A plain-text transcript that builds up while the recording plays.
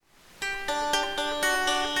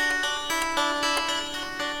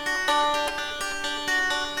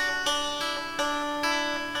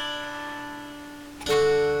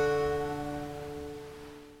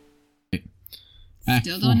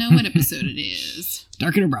back. Still don't know what episode it is.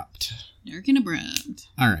 Dark and Abrupt. Dark and Abrupt.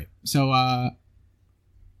 All right. So,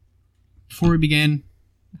 before we begin,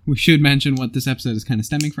 we should mention what this episode is kind of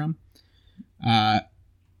stemming from.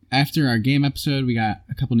 After our game episode, we got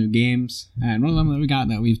a couple new games, and one of them that we got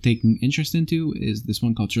that we've taken interest into is this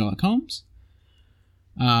one called Sherlock Holmes.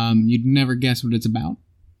 You'd never guess what it's about.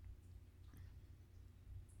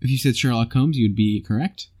 If you said Sherlock Holmes, you'd be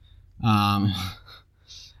correct.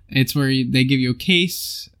 It's where they give you a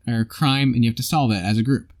case or a crime, and you have to solve it as a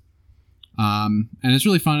group. And it's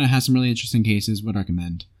really fun. It has some really interesting cases. Would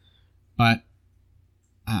recommend. But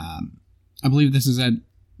I believe this is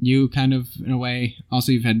you kind of, in a way.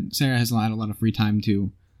 Also, Sarah has had a lot of free time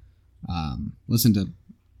to listen to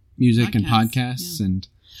music and podcasts. Yeah. And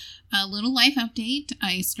a little life update.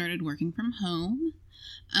 I started working from home.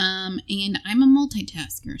 And I'm a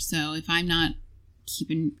multitasker. So if I'm not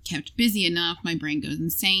kept busy enough, my brain goes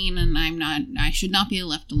insane, and I should not be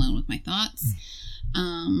left alone with my thoughts.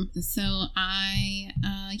 So I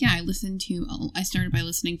started by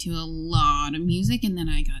listening to a lot of music, and then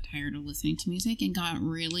I got tired of listening to music and got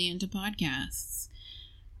really into podcasts.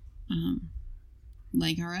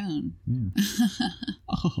 Like our own. Yeah.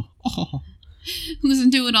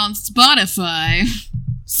 Listen to it on Spotify.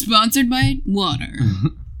 Sponsored by water.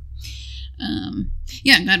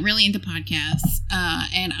 Got really into podcasts.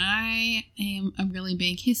 And I am a really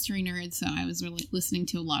big history nerd, so I was really listening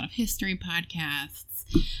to a lot of history podcasts,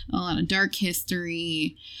 a lot of dark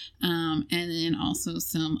history, and then also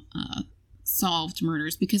some solved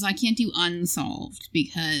murders, because I can't do unsolved,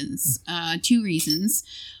 because two reasons.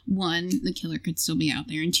 One, the killer could still be out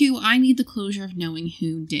there, and two, I need the closure of knowing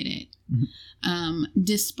who did it.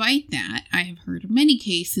 Despite that, I have heard of many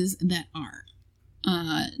cases that are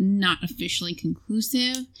not officially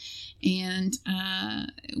conclusive, and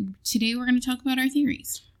today we're going to talk about our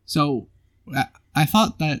theories. So I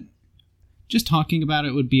thought that just talking about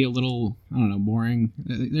it would be a little, I don't know, boring.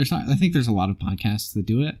 I think there's a lot of podcasts that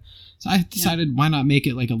do it, so I decided why not make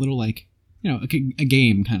it like a little, like, you know, a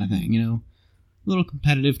game kind of thing, you know, a little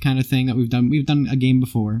competitive kind of thing that we've done a game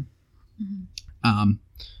before.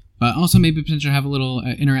 But also maybe potentially have a little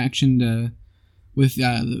interaction with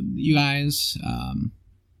you guys,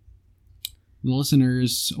 the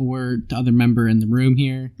listeners, or the other member in the room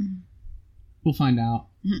here. Mm-hmm. We'll find out.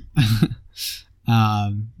 Mm-hmm.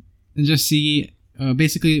 And just see,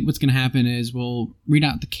 basically what's going to happen is we'll read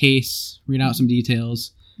out the case, read out some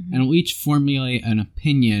details, mm-hmm. and we'll each formulate an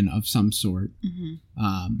opinion of some sort.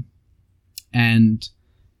 Mm-hmm. And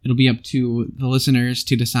it'll be up to the listeners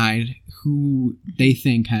to decide who they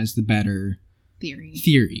think has the better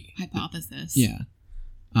theory. Hypothesis. Yeah.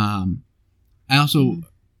 I also,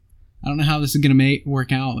 I don't know how this is going to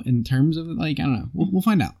work out in terms of, like, I don't know. We'll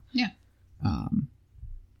find out. Yeah.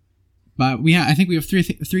 But I think we have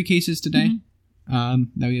three cases today, mm-hmm.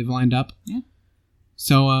 That we have lined up. Yeah.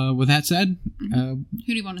 So with that said, mm-hmm. Who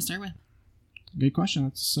do you want to start with? Good question.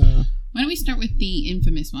 Let's. Why don't we start with the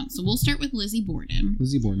infamous one? So we'll start with Lizzie Borden.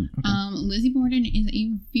 Lizzie Borden. Okay. Lizzie Borden is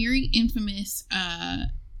a very infamous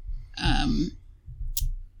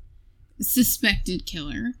suspected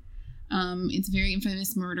killer. It's a very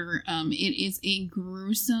infamous murder. It is a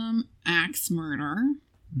gruesome axe murder.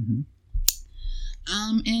 Mm-hmm.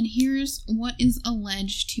 And here's what is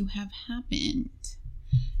alleged to have happened.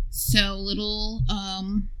 So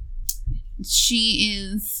she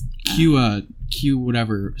is cue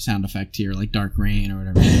whatever sound effect here, like dark rain or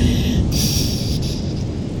whatever.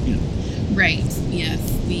 You know. Right. Yes.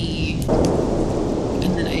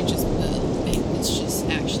 And then I just it's just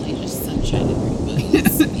actually just sunshine and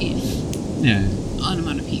rainbows. Yeah.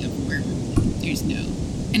 Onomatopoeia where there's no.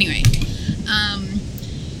 Anyway.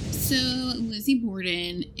 So Lizzie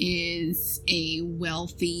Borden is the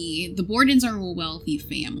Bordens are a wealthy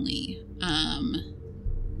family.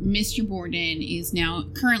 Mr. Borden is now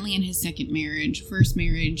currently in his second marriage. First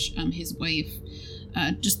marriage, his wife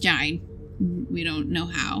just died. We don't know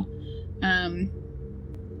how.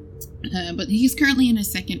 But he's currently in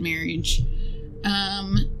his second marriage.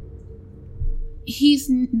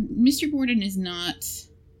 Mr. Borden is not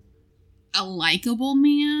a likable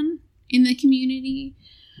man in the community.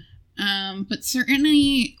 But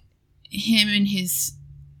certainly him and his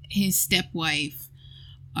stepwife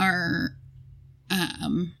are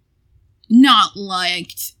not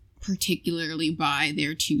liked particularly by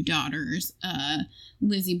their two daughters,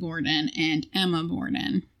 Lizzie Borden and Emma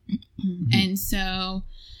Borden. Mm-hmm. And so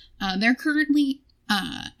they're currently,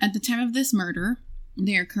 at the time of this murder,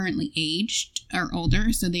 they are currently aged or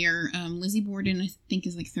older. So they are, Lizzie Borden, I think,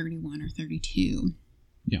 is like 31 or 32.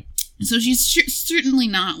 Yeah. So she's certainly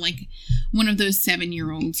not like one of those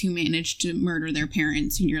 7-year-olds who managed to murder their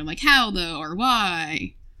parents, and you're like, how though, or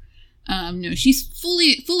why? No, she's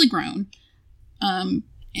fully grown, and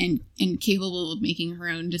capable of making her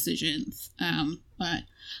own decisions. But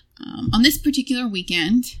on this particular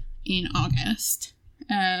weekend in August,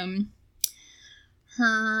 they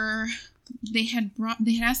had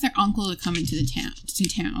asked their uncle to come into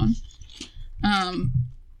town,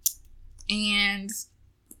 and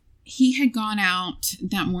he had gone out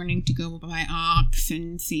that morning to go buy ox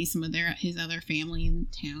and see some of his other family in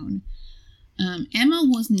town. Emma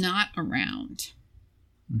was not around.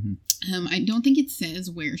 Mm-hmm. I don't think it says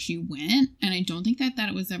where she went, and I don't think that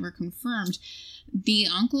it was ever confirmed. The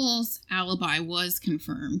uncle's alibi was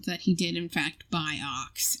confirmed that he did in fact buy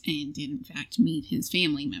ox and did in fact meet his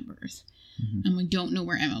family members. Mm-hmm. And we don't know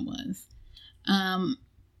where Emma was.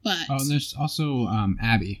 But and there's also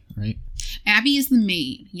Abby, right? Abby is the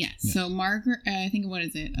maid, yes. So Margaret, I think, what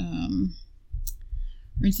is it?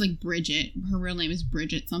 Or it's like Bridget. Her real name is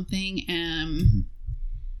Bridget something. And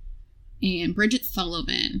Bridget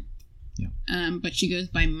Sullivan. Yeah. But she goes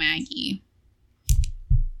by Maggie.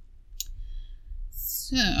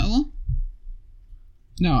 So.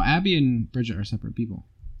 No, Abby and Bridget are separate people.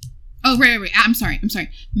 Oh, right. I'm sorry.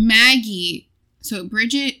 Maggie. So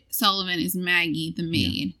Bridget Sullivan is Maggie, the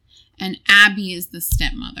maid. Yeah. And Abby is the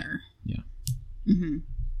stepmother. Yeah. Mm-hmm.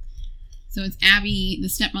 So it's Abby, the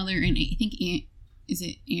stepmother, and I think, is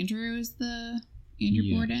it Andrew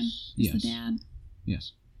Andrew Borden? Is the dad?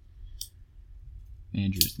 Yes.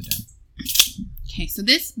 Andrew is the dad. Okay, so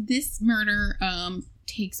this murder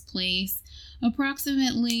takes place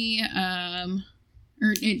approximately, or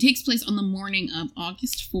it takes place on the morning of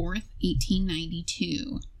August 4th,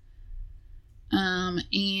 1892.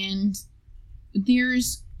 And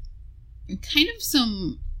there's kind of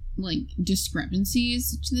some, like,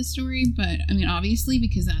 discrepancies to this story, but, I mean, obviously,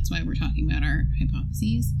 because that's why we're talking about our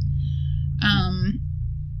hypotheses.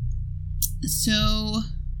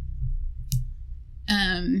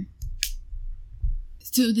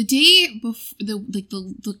 So the day before,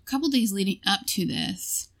 the couple days leading up to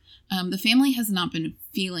this, the family has not been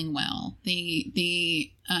feeling well.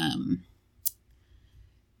 They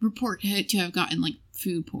report to have gotten like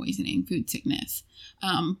food poisoning, food sickness.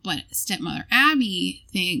 But stepmother Abby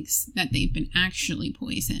thinks that they've been actually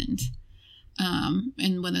poisoned.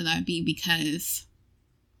 And whether that be because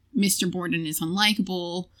Mr. Borden is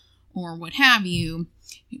unlikable or what have you,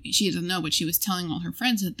 she doesn't know, but she was telling all her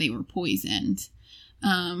friends that they were poisoned.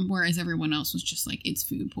 Whereas everyone else was just like, it's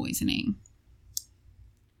food poisoning.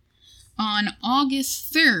 On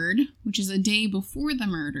August 3rd, which is a day before the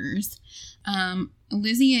murders,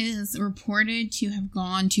 Lizzie is reported to have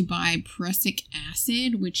gone to buy prussic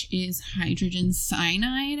acid, which is hydrogen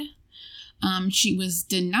cyanide. She was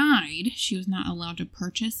denied. She was not allowed to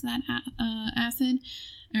purchase that acid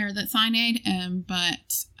or that cyanide,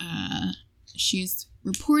 but she's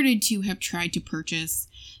reported to have tried to purchase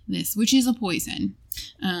this, which is a poison.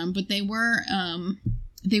 But they were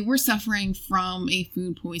suffering from a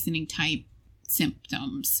food poisoning type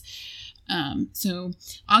symptoms. So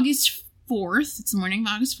August 4th, it's the morning of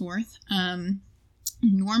August 4th.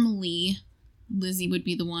 Normally Lizzie would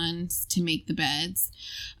be the ones to make the beds.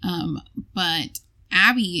 But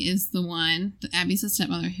Abby is Abby's the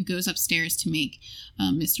stepmother who goes upstairs to make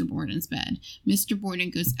Mr. Borden's bed. Mr. Borden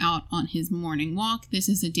goes out on his morning walk. This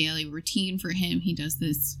is a daily routine for him. He does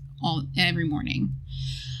this every morning.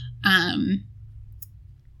 And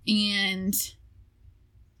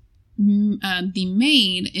the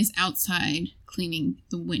maid is outside cleaning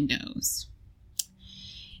the windows.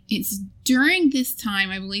 It's during this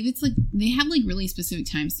time, I believe it's like, they have like really specific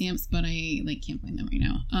timestamps, but I like can't find them right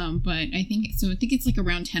now. But I think it's like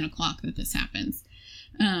around 10 o'clock that this happens.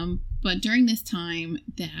 But during this time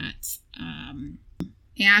that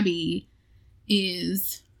Abby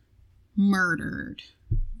is murdered.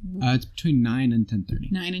 It's between 9 and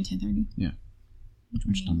 10:30. 9 and 10:30? Yeah.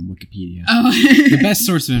 I'm just on Wikipedia. Oh. The best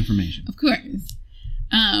source of information. Of course.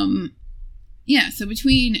 Yeah, so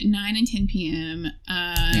between 9 and 10 p.m.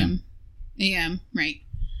 A.M., right.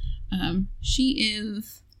 She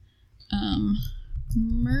is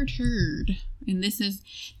murdered. And this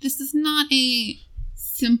is not a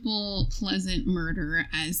simple, pleasant murder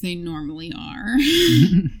as they normally are.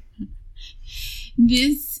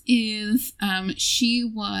 This is, she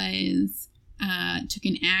was, took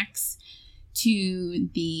an axe to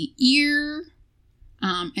the ear,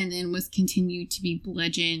 and then was continued to be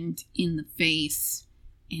bludgeoned in the face,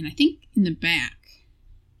 and I think in the back,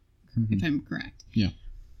 if I'm correct. Yeah.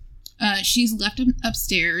 She's left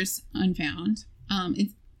upstairs unfound.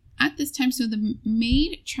 at this time, so the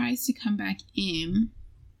maid tries to come back in.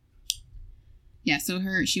 Yeah, so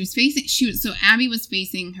Abby was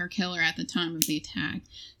facing her killer at the time of the attack.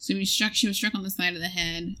 So she was struck on the side of the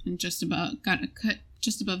head and got a cut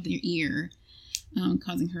just above their ear,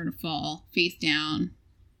 causing her to fall face down.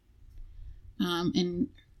 And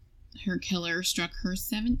her killer struck her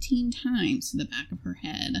 17 times to the back of her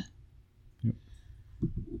head. Yep.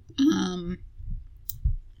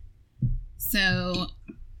 So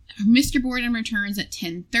Mr. Borden returns at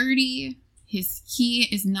 10:30. His key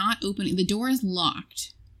is not opening. The door is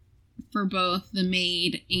locked for both the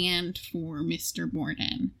maid and for Mr.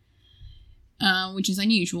 Borden, which is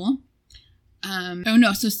unusual.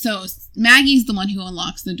 So Maggie's the one who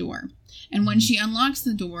unlocks the door. And when she unlocks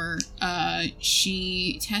the door,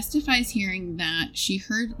 she testifies hearing that she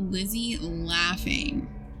heard Lizzie laughing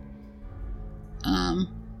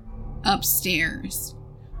upstairs,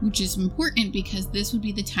 which is important because this would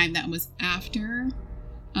be the time that was after...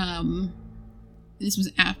 This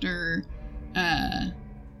was after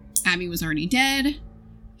Abby was already dead,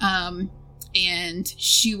 and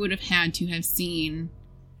she would have had to have seen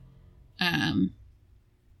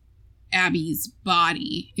Abby's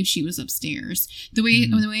body if she was upstairs. The way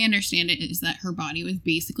I understand it is that her body was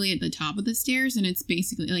basically at the top of the stairs, and it's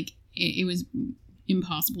basically like it was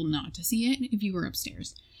impossible not to see it if you were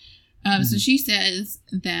upstairs. So she says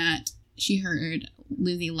that she heard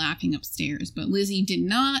Lizzie laughing upstairs, but Lizzie did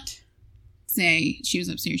not say she was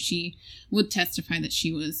upstairs. She would testify that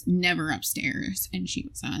she was never upstairs and she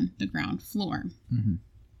was on the ground floor. Mm-hmm.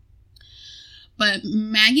 But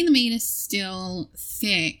Maggie the maid is still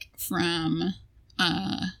sick from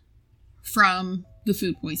the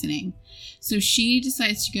food poisoning. So she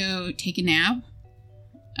decides to go take a nap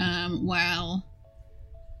while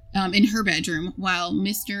in her bedroom, while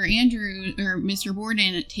Mr.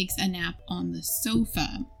 Borden takes a nap on the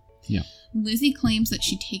sofa. Yeah. Lizzie claims that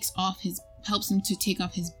she helps him to take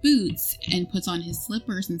off his boots and puts on his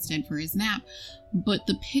slippers instead for his nap. But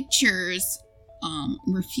the pictures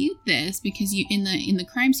refute this because in the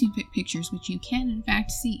crime scene pictures, which you can in fact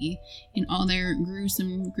see in all their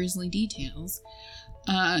gruesome, grisly details,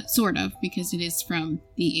 sort of, because it is from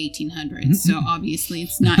the 1800s, so obviously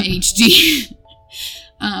it's not HD.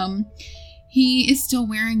 He is still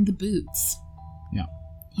wearing the boots. Yeah.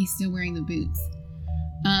 He's still wearing the boots.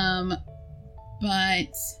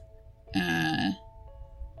 But at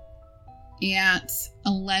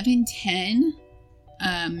 11:10,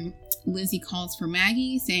 Lizzie calls for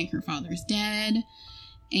Maggie, saying her father's dead,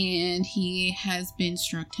 and he has been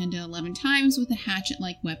struck 10 to 11 times with a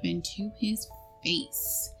hatchet-like weapon to his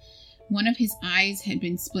face. One of his eyes had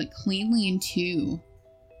been split cleanly in two,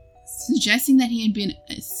 suggesting that he had been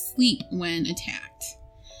asleep when attacked.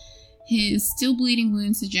 His still bleeding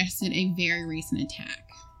wound suggested a very recent attack.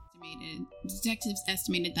 Detectives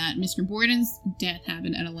estimated that Mr. Borden's death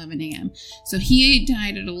happened at 11 a.m. So he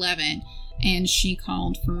died at 11, and she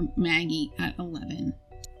called for Maggie at 11.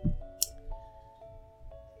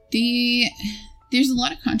 There's a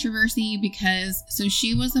lot of controversy because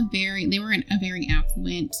they were in a very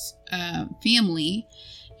affluent family,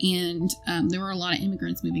 and there were a lot of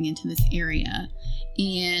immigrants moving into this area.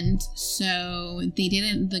 And so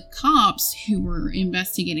the cops who were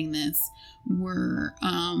investigating this were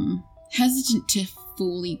hesitant to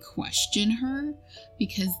fully question her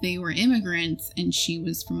because they were immigrants and she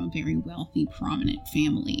was from a very wealthy, prominent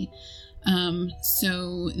family.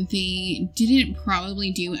 So they didn't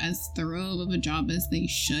probably do as thorough of a job as they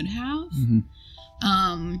should have.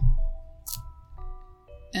 Mm-hmm.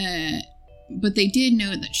 But they did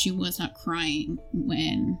note that she was not crying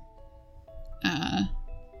when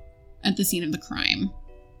at the scene of the crime.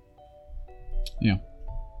 Yeah.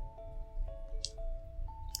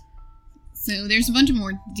 So there's a bunch of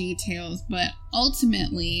more details, but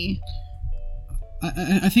ultimately...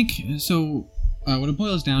 I think, so what it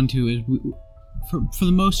boils down to is, for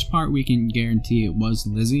the most part, we can guarantee it was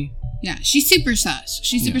Lizzie. Yeah, she's super sus.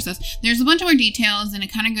 Sus. There's a bunch of more details, and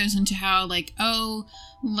it kind of goes into how,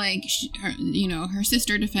 her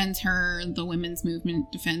sister defends her, the women's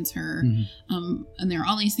movement defends her, mm-hmm. And there are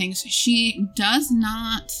all these things. She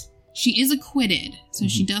is acquitted, so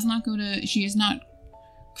mm-hmm. she is not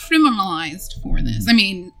criminalized for this. I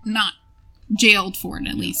mean, not jailed for it,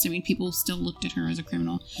 at least. I mean, people still looked at her as a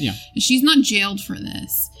criminal. Yeah. She's not jailed for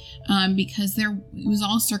this because it was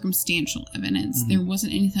all circumstantial evidence. Mm-hmm. There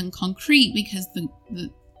wasn't anything concrete because the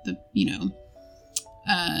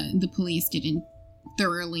police didn't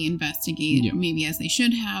thoroughly investigate, maybe as they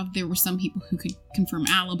should have. There were some people who could confirm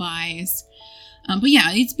alibis. But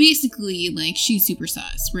yeah, it's basically like she's super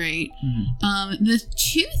sus, right? Mm-hmm. The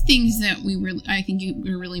two things that I think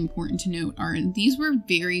were really important to note are these were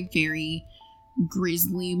very, very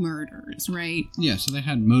grisly murders, right? Yeah, so they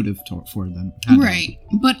had motive for them. Right.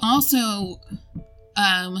 But also,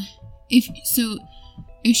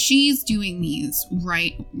 if she's doing these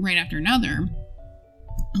right after another,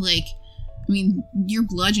 like, I mean, you're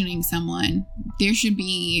bludgeoning someone, there should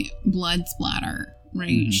be blood splatter, right?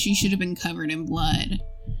 Mm-hmm. She should have been covered in blood.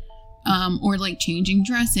 Or like changing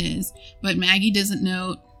dresses. But Maggie doesn't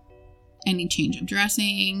note any change of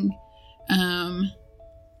dressing. The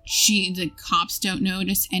cops don't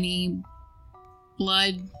notice any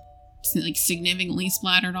blood like significantly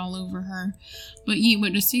splattered all over her. But you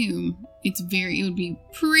would assume it would be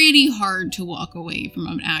pretty hard to walk away from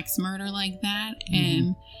an axe murder like that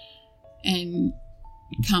and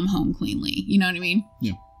come home cleanly. You know what I mean?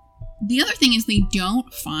 Yeah. The other thing is they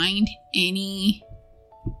don't find any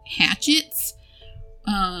hatchets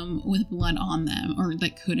with blood on them, or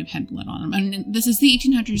that could have had blood on them. I mean, this is the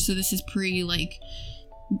 1800s, so this is pre, like,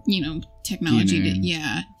 you know, technology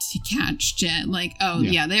to catch jet. Like,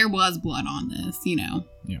 there was blood on this, you know.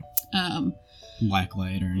 Yeah. Black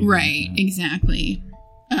light or anything. Right, like that. exactly.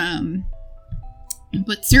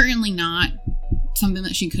 But certainly not something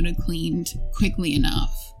that she could have cleaned quickly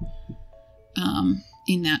enough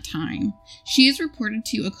in that time. She is reported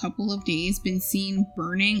to a couple of days been seen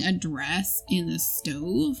burning a dress in the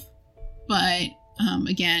stove, but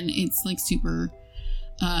again, it's like super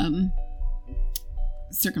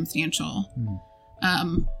circumstantial.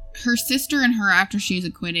 Her sister and her, after she's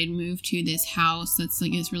acquitted, moved to this house that's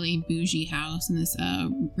like this really bougie house in this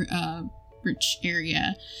rich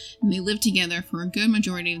area, and they live together for a good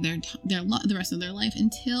majority of the rest of their life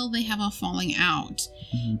until they have a falling out.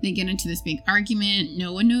 They get into this big argument,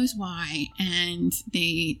 no one knows why, and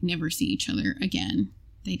they never see each other again.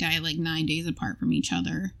 They die like 9 days apart from each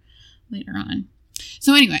other later on.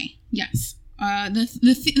 So anyway, yes,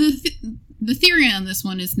 the theory on this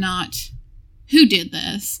one is not who did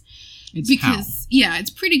this, it's because it's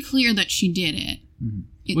pretty clear that she did it.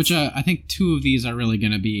 Which I think two of these are really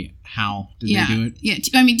going to be how did they do it. Yeah,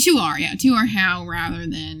 I mean, two are how rather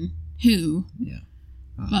than who. Yeah.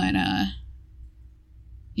 But,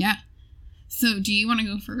 yeah. So, do you want to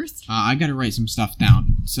go first? I got to write some stuff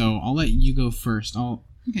down, so I'll let you go first.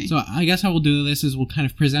 Okay. So, I guess how we'll do this is we'll kind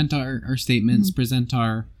of present our statements, present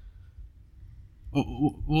our...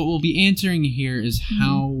 What we'll be answering here is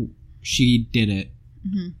how she did it.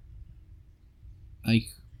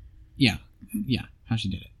 Like, yeah, how she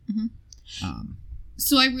did it.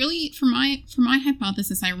 So I really, for my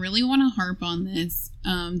hypothesis, I really want to harp on this,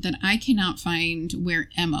 that I cannot find where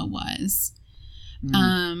Emma was.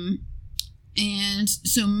 And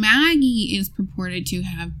so Maggie is purported to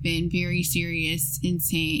have been very serious in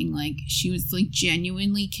saying, like, she was, like,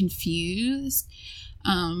 genuinely confused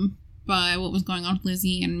by what was going on with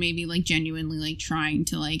Lizzie, and maybe, like, genuinely, like, trying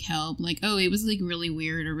to, like, help. Like, oh, it was, like, really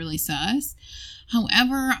weird or really sus.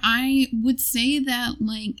 However, I would say that,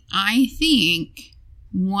 like, I think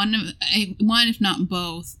one, if not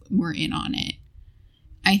both, were in on it.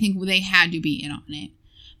 I think they had to be in on it.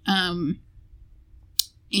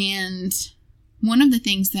 And one of the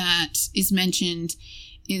things that is mentioned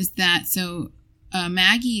is that, so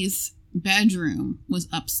Maggie's bedroom was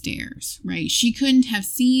upstairs, right? She couldn't have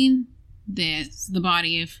seen the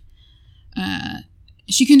body of,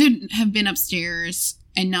 she couldn't have been upstairs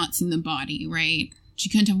and not seen the body, right? She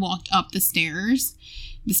couldn't have walked up the staircase,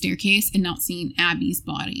 and not seen Abby's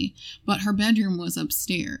body. But her bedroom was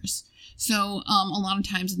upstairs. So, a lot of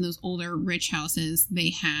times in those older rich houses, they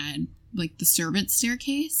had, like, the servant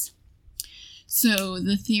staircase. So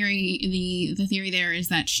the theory there is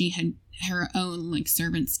that she had her own, like,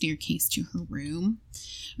 servant staircase to her room,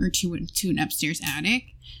 or to an upstairs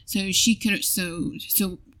attic. So she could, so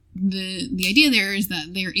the idea there is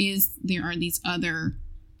that there are these other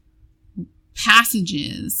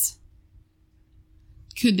passages.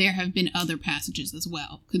 Could there have been other passages as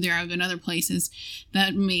well? Could there have been other places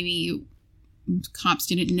that maybe cops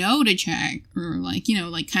didn't know to check, or, like, you know,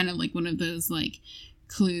 like, kind of like one of those, like,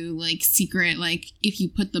 clue, like, secret, like, if you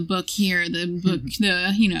put the book here, the book,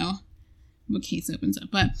 bookcase opens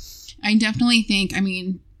up. But I definitely think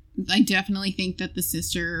that the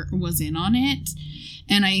sister was in on it,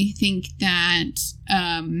 and I think that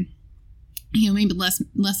maybe less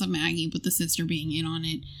of Maggie, but the sister being in on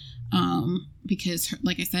it, because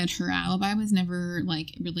like I said, her alibi was never,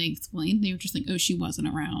 like, really explained. They were just like, oh, she wasn't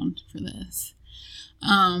around for this.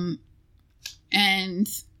 And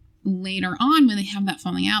later on, when they have that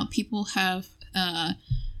falling out, people have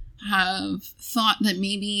thought that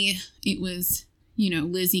maybe it was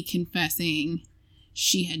Lizzie confessing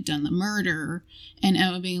she had done the murder, and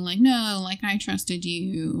Emma being like, no, like, I trusted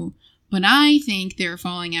you. But I think their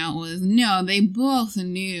falling out was, no, they both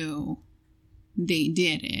knew they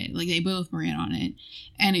did it. Like, they both were in on it.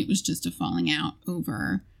 And it was just a falling out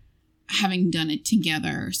over having done it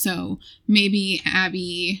together. So maybe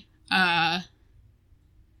Abby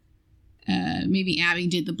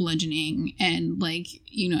did the bludgeoning, and, like,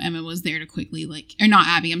 Emma was there to quickly, like, or not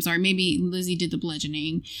Abby, I'm sorry, maybe Lizzie did the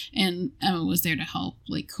bludgeoning and Emma was there to help,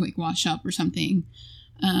 like, quick wash up or something.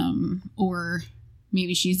 Or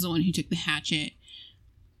maybe she's the one who took the hatchet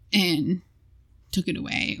and took it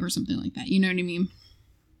away or something like that. You know what I mean?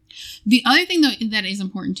 The other thing that is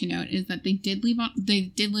important to note is that they did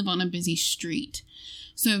live on a busy street.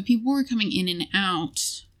 So if people were coming in and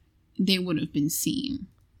out, they would have been seen.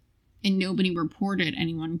 And nobody reported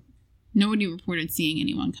seeing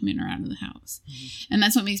anyone come in or out of the house. Mm-hmm. And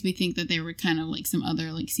that's what makes me think that there were kind of like some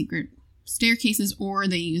other like secret staircases, or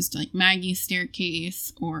they used like Maggie's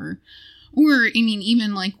staircase, or I mean,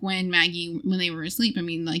 even like when they were asleep, I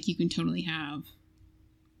mean, like, you can totally have,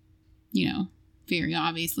 very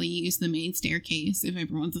obviously use the main staircase if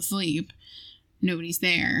everyone's asleep. Nobody's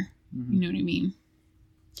there. Mm-hmm. You know what I mean?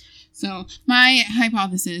 So my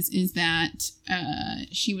hypothesis is that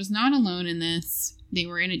she was not alone in this. They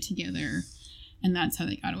were in it together, and that's how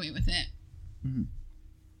they got away with it. Mm-hmm.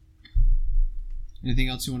 Anything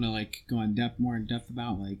else you want to like go more in depth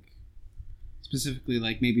about, like specifically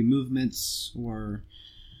like maybe movements or?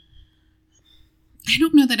 I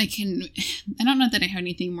don't know that I have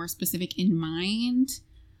anything more specific in mind,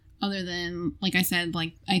 other than, like I said,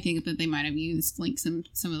 like, I think that they might have used like some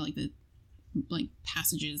of like the like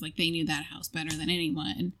passages, like they knew that house better than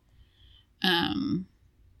anyone.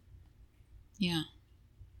 Yeah.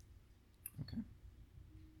 Okay.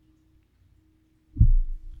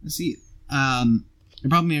 Let's see. The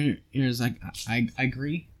problem here is like I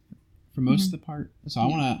agree for most of the part, so I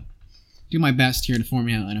want to do my best here to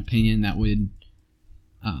formulate an opinion that would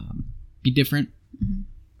be different,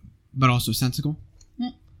 but also sensible.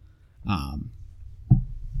 Yeah.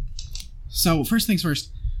 So first things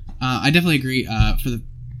first. I definitely agree for the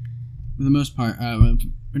most part,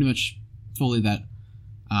 pretty much fully, that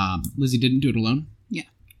Lizzie didn't do it alone. Yeah.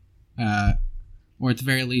 Or at the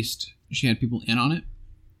very least, she had people in on it.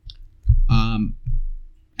 And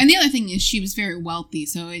the other thing is she was very wealthy,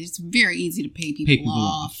 so it's very easy to pay people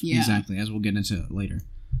off. Yeah. Exactly, as we'll get into later.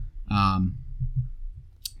 But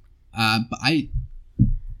I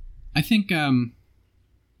think I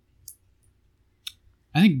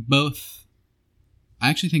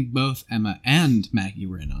actually think both Emma and Maggie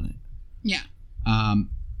were in on it. Yeah.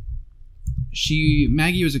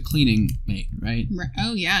 Maggie was a cleaning maid, right?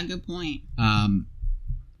 Oh yeah, good point.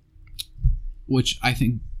 Which I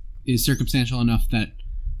think is circumstantial enough that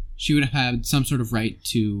she would have had some sort of right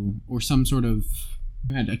to, or some sort of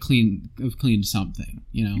cleaned something,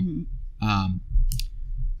 Mm-hmm.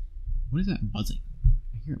 What is that buzzing?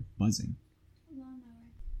 I hear it buzzing.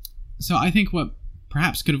 So I think what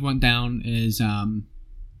perhaps could have went down is I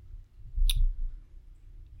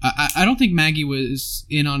don't think Maggie was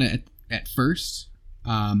in on it at first.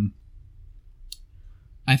 I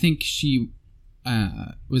think she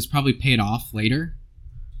was probably paid off later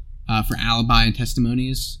for alibi and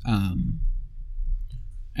testimonies, and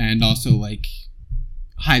also like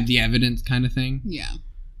hide the evidence kind of thing. Yeah.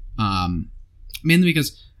 Mainly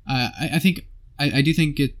because I think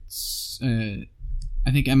it's I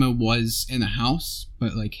think Emma was in the house,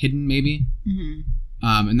 but like hidden maybe. Mm-hmm.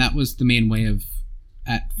 And that was the main way of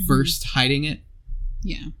at first hiding it.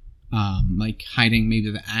 Yeah. Like hiding maybe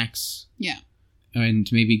the axe. Yeah. And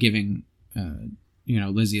maybe giving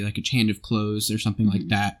Lizzie like a change of clothes or something like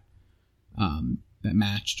that. That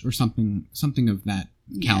matched, or something of that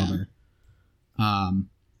caliber. And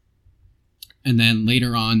then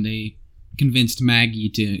later on they convinced Maggie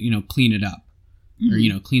to, clean it up. Or,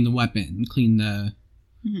 clean the weapon, clean the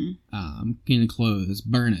clothes,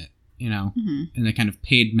 burn it, and they kind of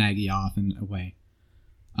paid Maggie off in a way.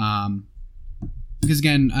 Because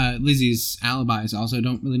again, Lizzie's alibis also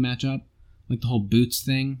don't really match up. Like the whole boots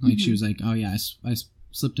thing. Like she was like, oh yeah, I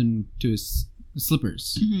slipped into his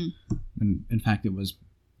slippers. When in fact it was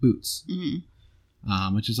boots.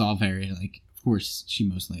 Which is all very like, of course she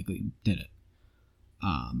most likely did it.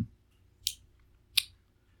 I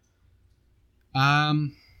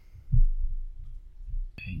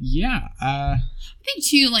think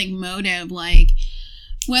too, like, motive, like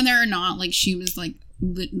whether or not like she was like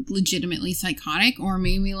legitimately psychotic, or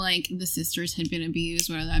maybe like the sisters had been abused,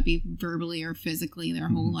 whether that be verbally or physically, their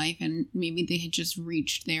whole life, and maybe they had just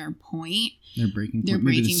reached their point. Their breaking point.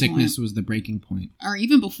 Maybe the sickness was the breaking point. Or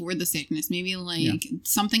even before the sickness. Maybe like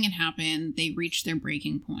something had happened, they reached their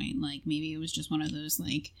breaking point. Like maybe it was just one of those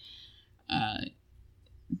like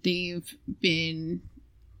they've been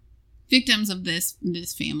victims of this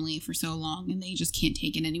family for so long and they just can't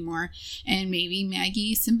take it anymore. And maybe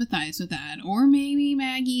Maggie sympathized with that. Or maybe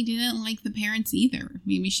Maggie didn't like the parents either.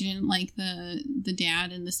 Maybe she didn't like the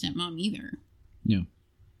dad and the stepmom either. Yeah.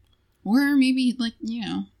 Or maybe like, you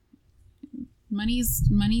know, money's,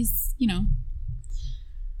 you know,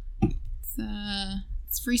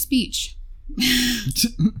 it's free speech.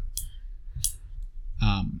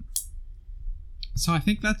 So I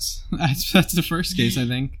think that's the first case, I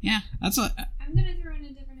think. Yeah. I'm going to throw in a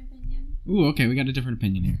different opinion. Ooh, okay, we got a different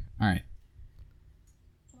opinion here. All right.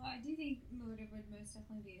 Well, I do think motive would most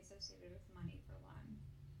definitely be associated with money, for one.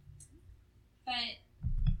 But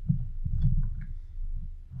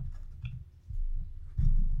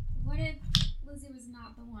what if Lizzie was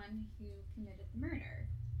not the one who committed the murder?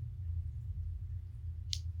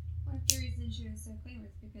 What if the reason she was so clean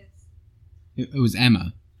was because... It was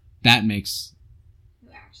Emma. That makes...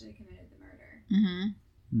 who actually committed the murder. Mm-hmm.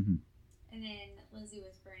 Mm-hmm. And then Lizzie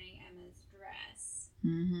was burning Emma's dress.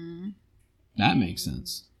 Mm-hmm. That makes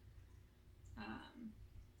sense. I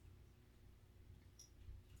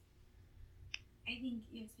think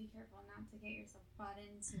you have to be careful not to get yourself bought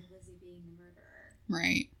into Lizzie being the murderer.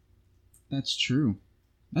 Right. That's true.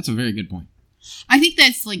 That's a very good point. I think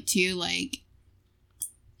that's like too like.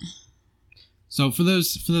 So for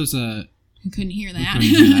those who couldn't hear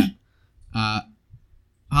that,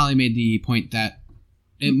 Holly made the point that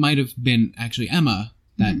it might have been actually Emma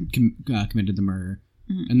that committed the murder,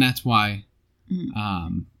 and that's why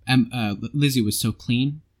Lizzie was so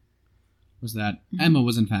clean. Was that Emma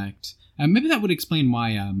was in fact? Maybe that would explain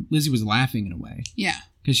why Lizzie was laughing in a way. Yeah,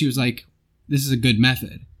 because she was like, "This is a good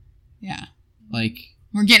method." Yeah, like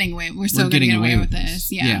we're getting away. We're still getting away with this.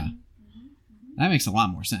 Yeah. That makes a lot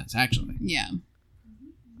more sense, actually. Yeah.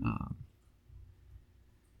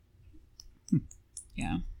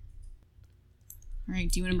 Yeah. All right.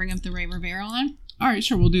 Do you want to bring up the Ray Rivera one? All right,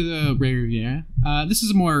 sure. We'll do the Ray Rivera. This is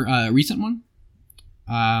a more recent one,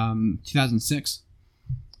 2006.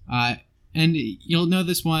 And you'll know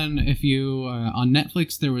this one if you on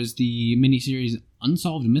Netflix. There was the miniseries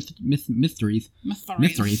Unsolved Mysteries.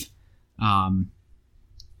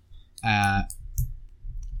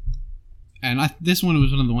 And this one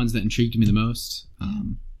was one of the ones that intrigued me the most.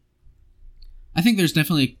 I think there's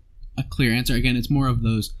definitely a clear answer. Again, it's more of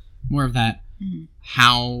that.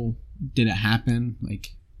 How did it happen?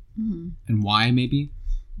 Like, and why? Maybe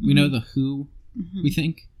we know the who. We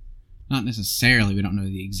think, not necessarily. We don't know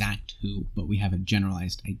the exact who, but we have a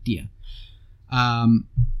generalized idea.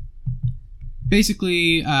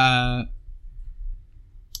 Basically,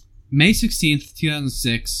 May 16th,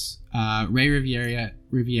 2006, Ray Rivera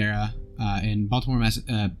in Baltimore,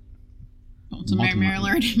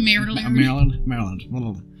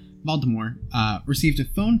 Baltimore, received a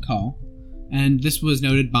phone call, and this was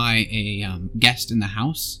noted by a guest in the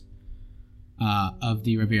house of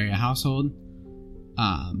the Rivera household,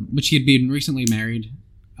 which he had been recently married,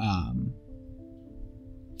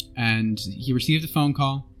 and he received a phone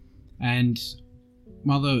call, and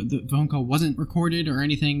while the phone call wasn't recorded or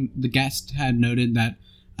anything, the guest had noted that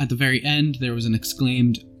at the very end there was an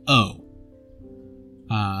exclaimed "Oh."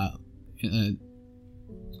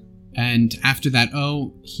 And after that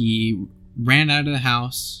 "oh," he ran out of the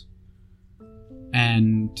house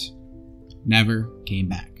and never came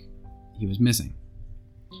back. He was missing.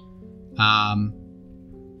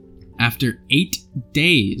 After 8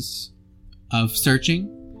 days of searching,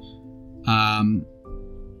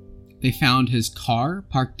 they found his car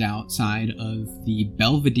parked outside of the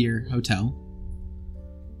Belvedere Hotel.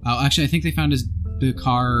 Actually, I think they found the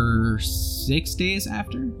car 6 days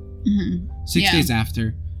after. 6 days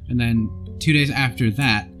after, and then 2 days after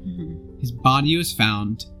that, his body was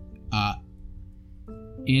found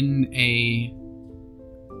in a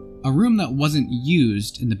room that wasn't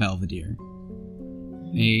used in the Belvedere.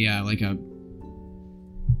 Like a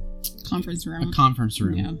conference room. A conference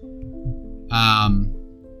room. Yeah.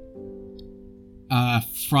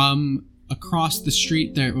 From across the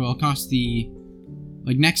street there,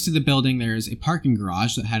 next to the building, there's a parking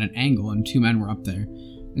garage that had an angle, and 2 men were up there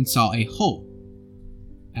and saw a hole.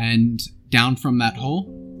 And down from that hole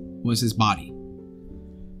was his body.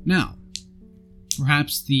 Now,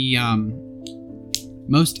 perhaps the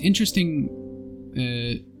most interesting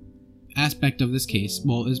aspect of this case,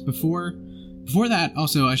 is before Before that,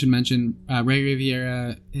 also, I should mention, Ray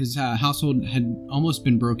Riviera, his household had almost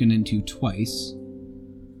been broken into twice.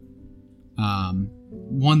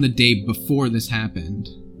 One the day before this happened.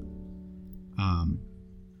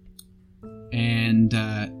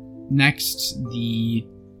 Next, he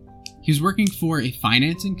was working for a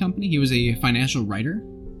financing company. He was a financial writer.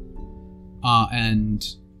 And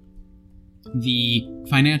the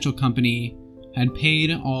financial company had paid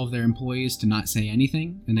all of their employees to not say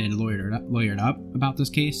anything, and they had lawyered up about this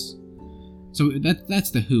case. So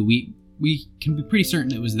that's the who. We can be pretty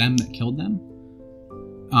certain it was them that killed them.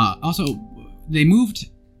 Also, they moved,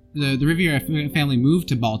 the Riviera family moved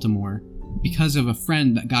to Baltimore because of a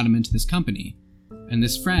friend that got him into this company. And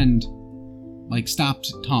this friend,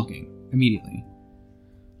 stopped talking immediately.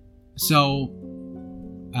 So,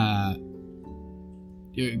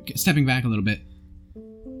 stepping back a little bit,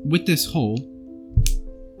 with this hole,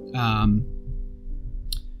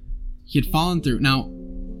 he had fallen through. Now,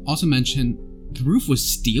 also mention, the roof was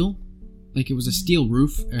steel. It was a steel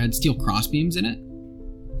roof. It had steel crossbeams in it.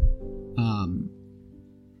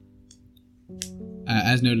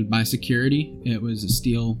 As noted by security, it was a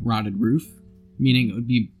steel rotted roof, meaning it would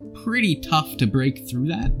be pretty tough to break through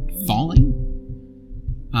that falling.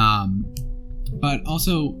 But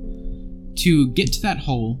also, to get to that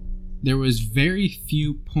hole, there was very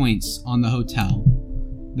few points on the hotel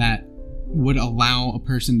that would allow a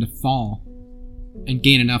person to fall and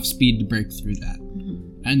gain enough speed to break through that.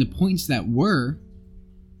 Mm-hmm. And the points that were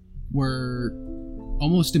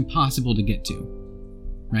almost impossible to get to,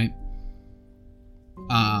 right?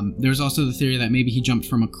 There's also the theory that maybe he jumped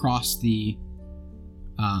from across the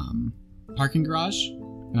parking garage,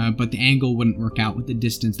 but the angle wouldn't work out with the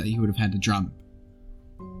distance that he would have had to jump.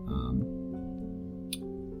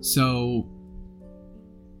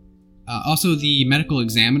 Also the medical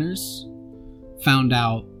examiners found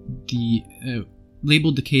out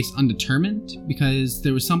labeled the case undetermined because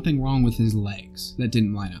there was something wrong with his legs that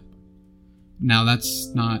didn't line up. Now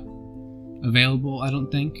that's not available, I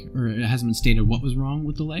don't think, or it hasn't been stated what was wrong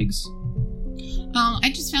with the legs. I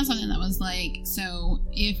just found something that was so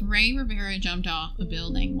if Ray Rivera jumped off a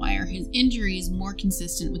building, why are his injuries more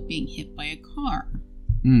consistent with being hit by a car?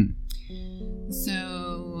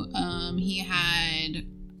 So, he had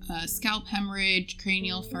scalp hemorrhage,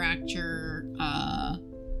 cranial fracture,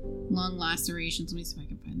 lung lacerations. Let me see if I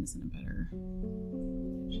can find this in a better...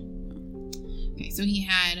 Okay, so he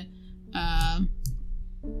had...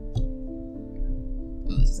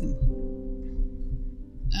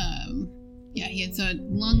 he had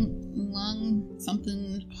lung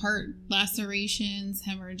something, heart lacerations,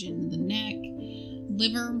 hemorrhage in the neck,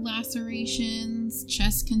 liver lacerations,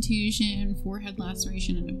 chest contusion, forehead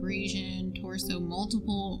laceration and abrasion, torso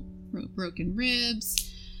multiple broken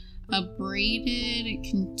ribs, abraded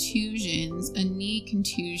contusions, a knee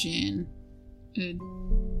contusion,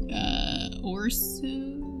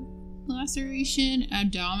 orso laceration,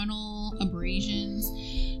 abdominal abrasions,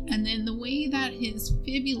 and then the way that his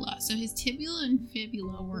fibula, so his tibia and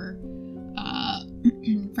fibula were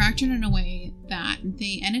fractured in a way that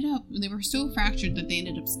they were so fractured that they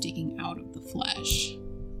ended up sticking out of the flesh.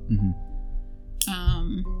 Mm-hmm.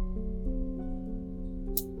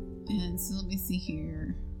 And so let me see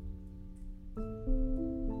here.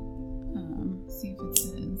 See if it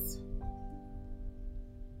says.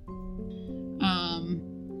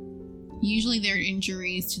 Usually their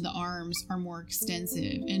injuries to the arms are more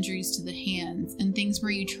extensive, injuries to the hands, and things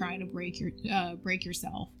where you try to break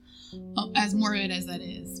yourself, as morbid as that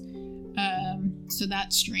is. So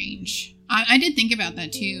that's strange. I did think about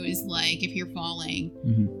that too, is if you're falling,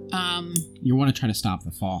 mm-hmm. You want to try to stop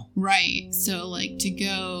the fall. Right. So to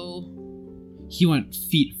go... He went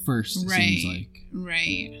feet first, it seems like.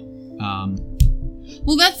 Right.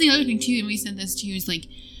 Well, that's the other thing too, and we said this too,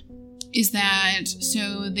 is that,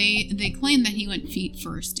 so they claim that he went feet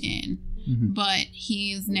first in, mm-hmm. but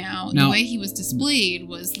he's now, the way he was displayed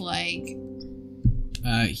was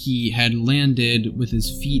he had landed with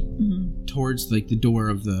his feet mm-hmm. towards the door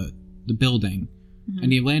of the building, mm-hmm.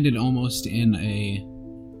 and he landed almost in a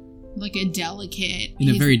very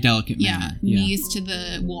delicate manner. Knees to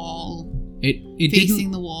the wall. It facing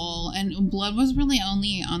the wall, and blood was really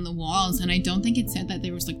only on the walls, and I don't think it said that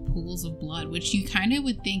there was pools of blood, which you kind of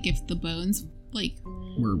would think if the bones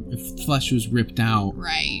if flesh was ripped out.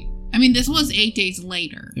 Right. I mean, this was 8 days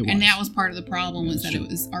later, and that was part of the problem, was that true. It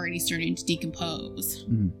was already starting to decompose.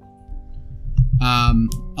 Mm-hmm.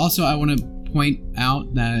 Also, I want to point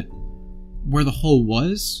out that where the hole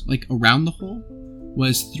was, around the hole,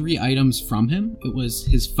 was 3 items from him. It was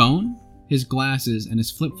his phone, his glasses, and his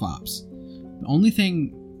flip-flops. The only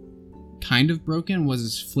thing kind of broken was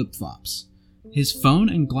his flip-flops. his phone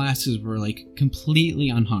and glasses were like completely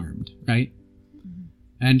unharmed, right? Mm-hmm.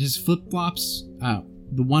 And his flip-flops,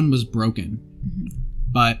 the one was broken. Mm-hmm.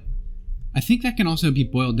 But I think that can also be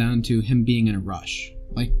boiled down to him being in a rush.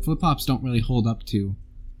 Like, flip-flops don't really hold up to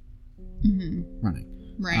running.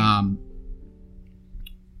 Right.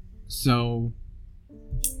 So,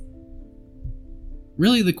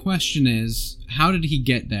 really the question is, how did he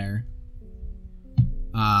get there?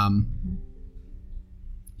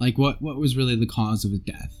 Like, what was really the cause of his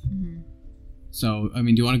death? Mm-hmm. So, I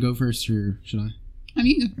mean, do you want to go first, or should I?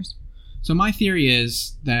 You can go first. So my theory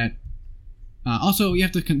is that, also you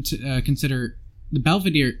have to consider the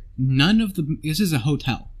Belvedere, this is a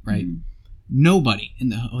hotel, right? Mm-hmm. Nobody in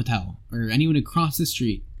the hotel, or anyone across the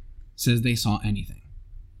street, says they saw anything.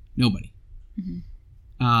 Nobody.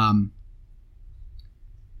 Mm-hmm.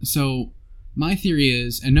 So my theory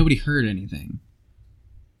is, and nobody heard anything,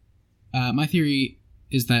 my theory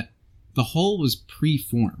is that the hole was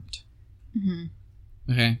preformed.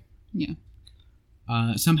 Mm-hmm. Okay? Yeah.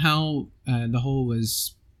 Somehow the hole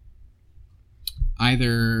was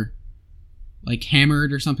either like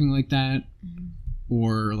hammered or something like that,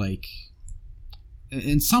 or like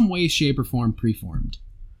in some way, shape, or form preformed.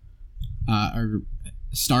 Or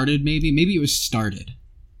started, maybe it was started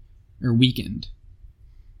or weakened.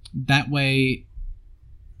 That way,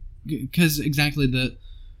 because exactly the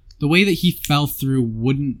way that he fell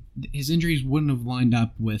through his injuries wouldn't have lined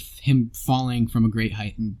up with him falling from a great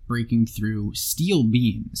height and breaking through steel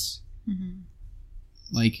beams. Mm-hmm.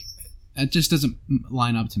 Like, that just doesn't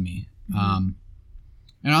line up to me. And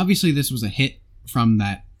obviously this was a hit from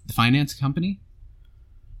the finance company.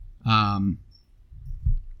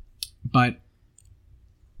 But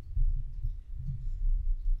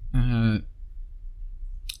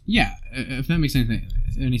yeah, if that makes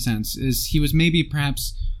any sense, is he was maybe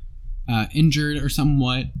perhaps injured or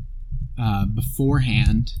somewhat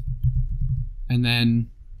beforehand, and then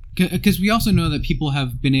because we also know that people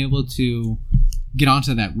have been able to get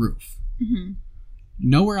onto that roof. Mm-hmm.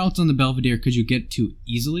 Nowhere else on the Belvedere could you get to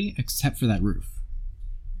easily except for that roof.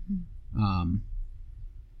 Mm-hmm.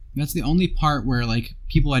 That's the only part where like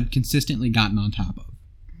people had consistently gotten on top of.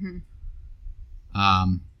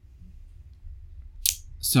 Mm-hmm.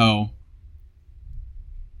 So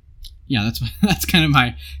yeah, that's kind of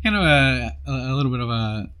a little bit of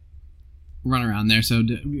a runaround there. So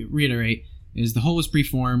to reiterate, is the hole was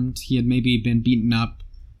preformed. He had maybe been beaten up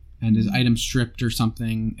and his items stripped or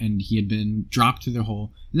something, and he had been dropped through the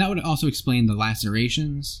hole. And that would also explain the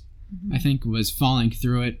lacerations. Mm-hmm. I think was falling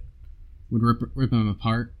through it would rip him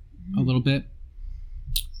apart a little bit.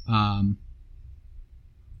 And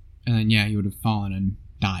then yeah, he would have fallen and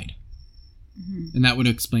died. Mm-hmm. And that would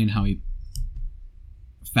explain how he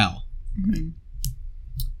fell. Mm-hmm.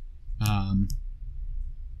 Right?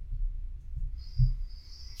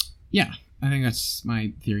 Yeah, I think that's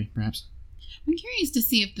my theory, perhaps. I'm curious to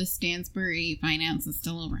see if the Stansbury finance is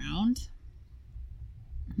still around.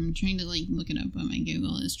 I'm trying to look it up, but my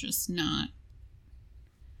Google is just not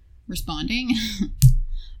responding.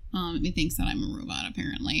 It thinks that I'm a robot,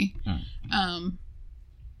 apparently. Right.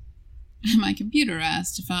 My computer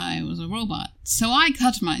asked if I was a robot, so I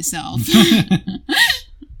cut myself.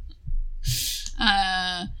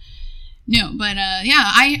 No, but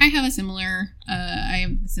yeah, I have a similar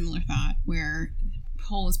thought where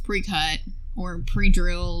hole is pre-cut or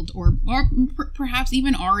pre-drilled or perhaps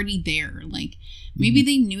even already there. Like maybe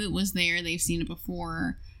they knew it was there, they've seen it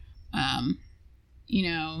before. I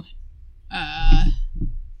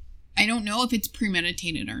don't know if it's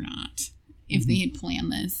premeditated or not. If they had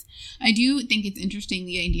planned this, I do think it's interesting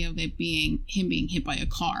the idea of it being him being hit by a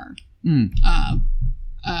car.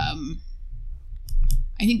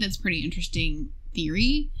 I think that's pretty interesting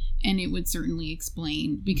theory, and it would certainly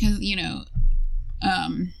explain because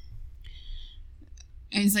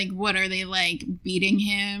it's like, what are they like beating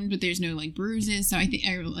him? But there's no like bruises, so I think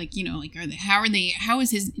how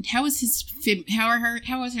is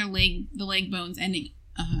her leg bones ending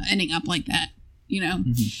up like that?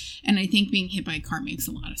 And I think being hit by a car makes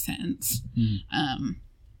a lot of sense. And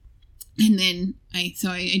then I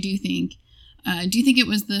do think it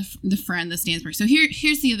was the friend, the Stansbury. So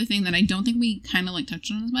here's the other thing that I don't think we kind of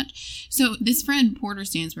touched on as much. So this friend, Porter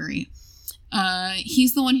Stansbury,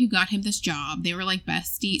 he's the one who got him this job. They were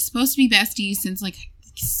supposed to be besties since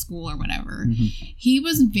school or whatever. He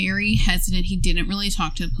was very hesitant. He didn't really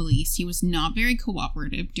talk to the police. He was not very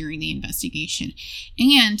cooperative during the investigation,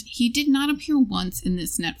 and he did not appear once in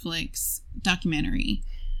this Netflix documentary,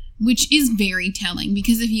 which is very telling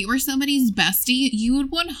because if you were somebody's bestie, you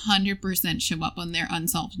would 100% show up on their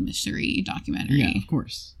unsolved mystery documentary. Yeah, of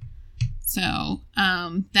course. So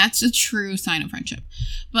that's a true sign of friendship.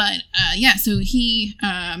 But yeah, so he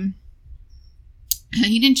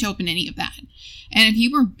didn't show up in any of that. And if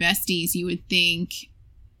you were besties, you would think,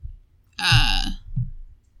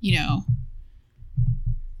 you know,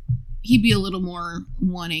 he'd be a little more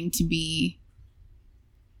wanting to be,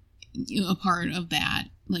 you know, a part of that.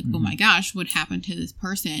 Like, oh my gosh, what happened to this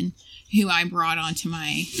person who I brought onto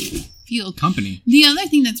my field company? The other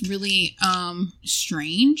thing that's really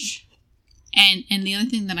strange, and the other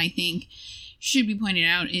thing that I think should be pointed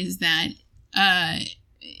out is that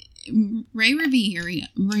Ray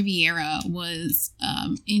Riviera was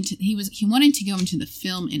he wanted to go into the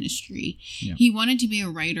film industry. Yeah. He wanted to be a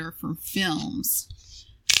writer for films.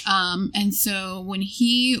 And so when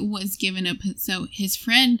he was given so his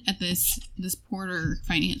friend at this Porter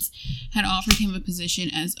Finance had offered him a position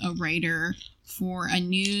as a writer for a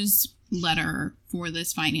newsletter for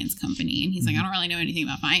this finance company. And he's like, I don't really know anything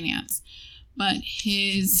about finance, but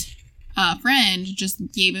his friend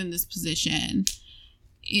just gave him this position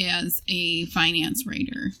as a finance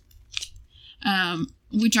writer,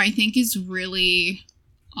 which I think is really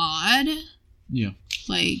odd. Yeah.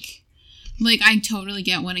 Like, I totally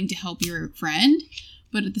get wanting to help your friend,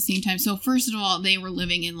 but at the same time, so first of all, they were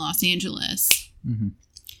living in Los Angeles. Mm-hmm.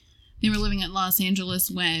 They were living in Los Angeles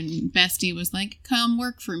when Bestie was like, come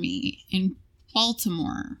work for me in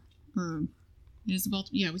Baltimore. Or, is it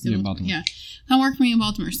Baltimore? Yeah, we said Baltimore. Yeah, come work for me in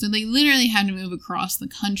Baltimore. So they literally had to move across the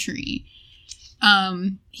country.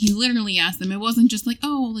 He literally asked them, it wasn't just like,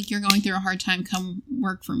 oh, like, you're going through a hard time, come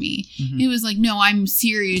work for me. Mm-hmm. It was like, no, I'm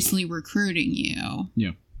seriously recruiting you.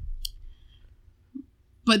 Yeah.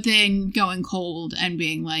 But then going cold and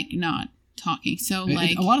being, like, not talking. So,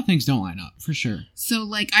 like... A lot of things don't line up, for sure. So,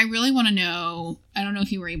 like, I really want to know... I don't know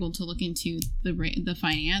if you were able to look into the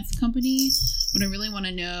finance company, but I really want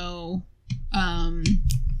to know, like,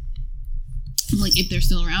 if they're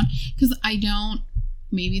still around. Because I don't...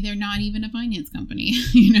 Maybe they're not even a finance company,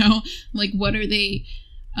 you know? Like, what are they...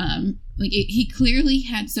 he clearly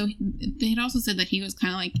had, so they had also said that he was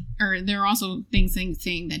kind of like, or there are also things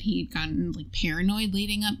saying that he'd gotten like paranoid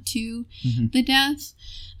leading up to the death.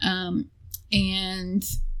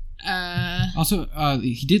 Also,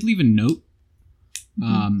 he did leave a note.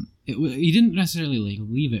 He didn't necessarily like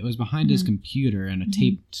leave it. It was behind his computer and a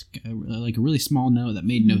taped, like a really small note that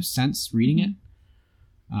made no sense reading it.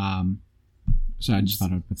 So I just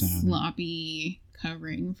thought I'd put that out. Sloppy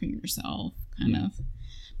covering for yourself kind of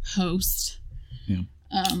post. Yeah.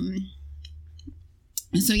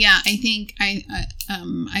 So yeah, I think I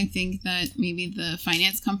think that maybe the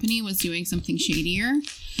finance company was doing something shadier.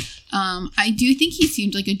 I do think he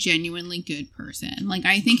seemed like a genuinely good person. Like,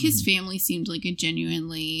 I think his family seemed like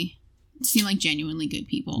genuinely good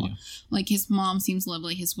people. Yeah. Like, his mom seems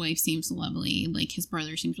lovely, his wife seems lovely, like, his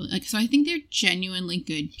brother seems really, like, so I think they're genuinely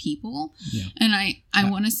good people. Yeah. And I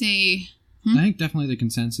want to say... I think definitely the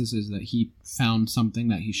consensus is that he found something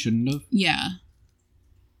that he shouldn't have. Yeah.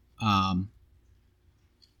 I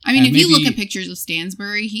mean, if you look at pictures of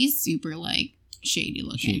Stansbury, he's super, like, shady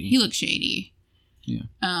looking. He looks shady. Yeah.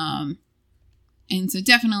 And so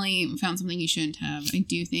definitely found something he shouldn't have, I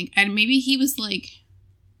do think. And maybe he was, like...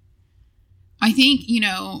 I think, you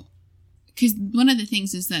know... Because one of the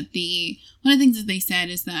things that they said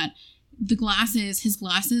is that his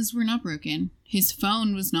glasses were not broken. His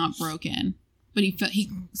phone was not broken, but he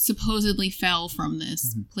supposedly fell from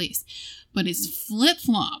this place. But his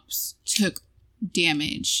flip-flops took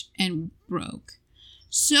damage and broke.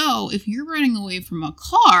 So if you're running away from a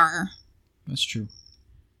car... That's true.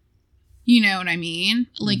 You know what I mean?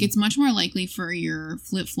 Like, it's much more likely for your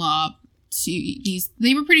flip-flop to...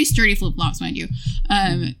 They were pretty sturdy flip-flops, mind you.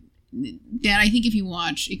 That I think if you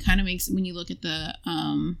watch, it kind of makes... When you look at the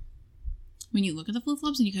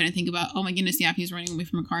flip-flops and you kind of think about, oh my goodness, yeah, if he's running away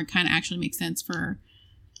from a car, it kind of actually makes sense for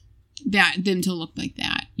them to look like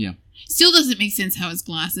that. Yeah. Still doesn't make sense how his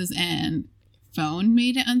glasses and phone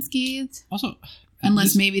made it unscathed. Also,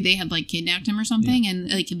 unless maybe they had like kidnapped him or something, and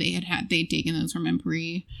like they'd taken those from him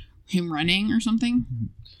running or something.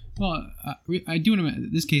 Well, I do want to.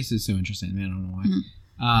 This case is so interesting, man. I don't know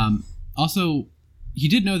why. Also, he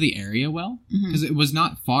did know the area well because it was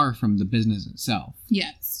not far from the business itself.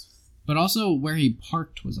 Yes. But also where he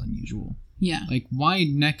parked was unusual. Yeah. Like, why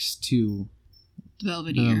next to the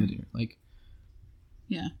Belvedere? Like,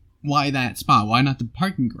 yeah. Why that spot? Why not the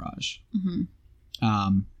parking garage?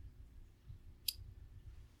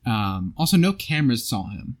 Also, no cameras saw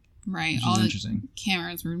him. Right. All the interesting.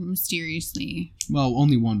 Cameras were mysteriously... Well,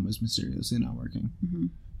 only one was mysteriously not working.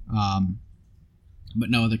 But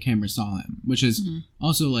no other cameras saw him, which is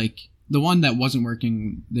also like... The one that wasn't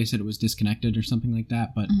working, they said it was disconnected or something like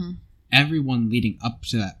that, but everyone leading up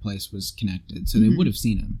to that place was connected, so they would have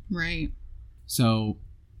seen him. Right. So,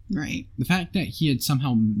 right. The fact that he had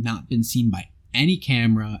somehow not been seen by any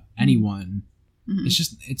camera, anyone,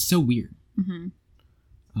 it's so weird.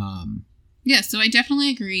 Yeah, so I definitely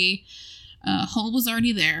agree. Hull was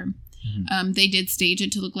already there. They did stage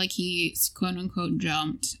it to look like he, quote unquote,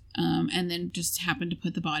 jumped, and then just happened to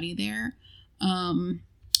put the body there.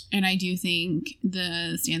 And I do think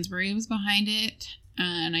the Stansbury was behind it,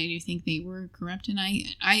 and I do think they were corrupt, and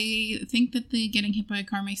I think that the getting hit by a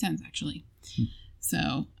car makes sense, actually.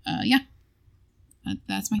 So, yeah.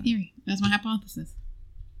 That's my theory. That's my hypothesis.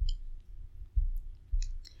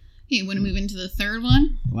 Okay, want to move into the third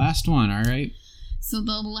one? Last one, all right. So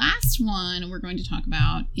the last one we're going to talk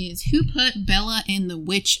about is who put Bella in the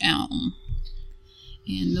witch elm.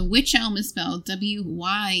 And the witch elm is spelled W-Y-C-H.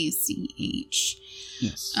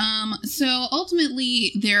 Yes. So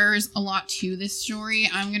ultimately, there's a lot to this story.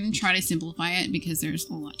 I'm going to try to simplify it because there's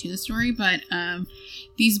a lot to the story. But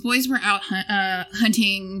these boys were out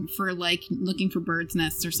hunting for, like, looking for birds'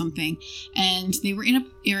 nests or something. And they were in an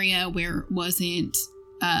area where it wasn't...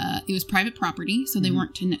 it was private property, so they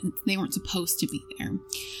weren't supposed to be there.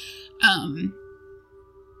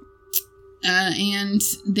 And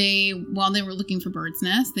while they were looking for birds'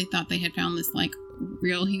 nests, they thought they had found this, like,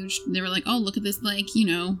 real huge, they were like, oh, look at this, like, you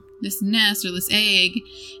know, this nest or this egg,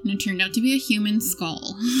 and it turned out to be a human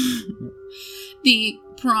skull. They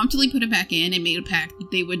promptly put it back in and made a pact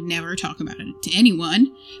that they would never talk about it to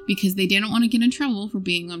anyone, because they didn't want to get in trouble for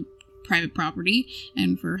being on private property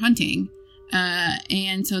and for hunting.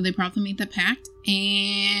 And so they promptly made that pact,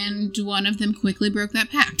 and one of them quickly broke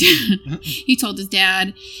that pact. He told his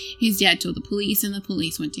dad told the police, and the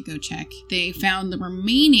police went to go check. They found the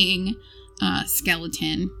remaining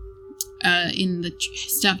skeleton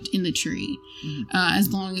stuffed in the tree, as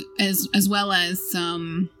well as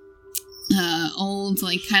some old,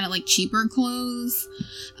 like, kind of like cheaper clothes,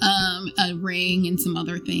 a ring, and some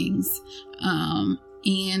other things.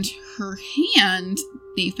 And her hand,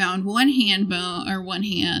 they found one hand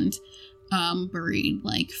buried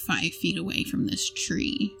like 5 feet away from this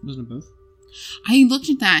tree. Wasn't it both? I looked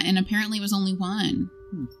at that, and apparently it was only one.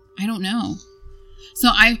 I don't know.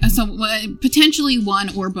 So potentially one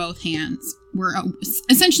or both hands were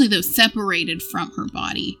essentially, though, separated from her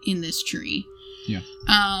body in this tree. Yeah.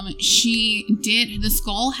 The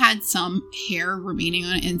skull had some hair remaining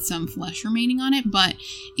on it and some flesh remaining on it, but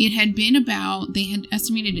it had been they had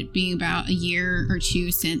estimated it being about a year or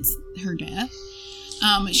two since her death.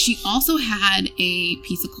 She also had a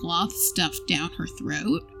piece of cloth stuffed down her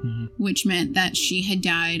throat, which meant that she had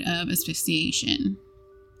died of asphyxiation.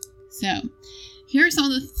 So, here are some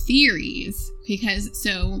of the theories,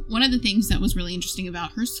 so one of the things that was really interesting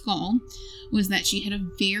about her skull was that she had a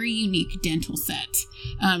very unique dental set.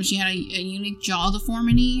 She had a unique jaw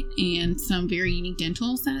deformity and some very unique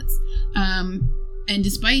dental sets. And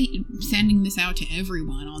despite sending this out to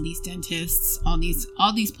everyone, all these dentists, all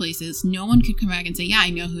these places, no one could come back and say, yeah, I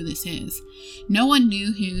know who this is. No one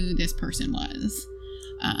knew who this person was.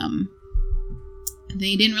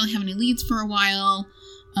 They didn't really have any leads for a while.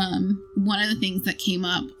 One of the things that came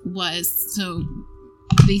up was, so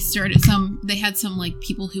they had some, like,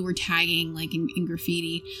 people who were tagging, like, in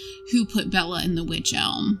graffiti, who put Bella in the witch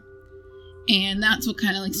elm. And that's what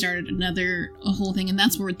kind of, like, started a whole thing, and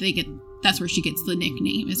that's where she gets the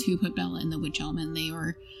nickname, is who put Bella in the witch elm. And they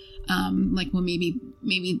were like, well, maybe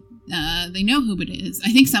they know who it is.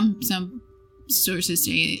 I think some sources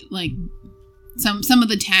say, like, some of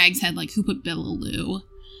the tags had, like, who put Bella Lou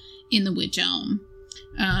in the witch elm.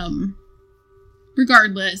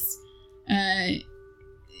 Regardless,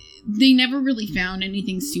 they never really found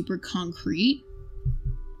anything super concrete.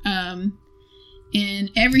 And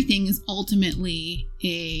everything is ultimately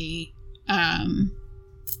a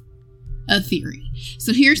theory.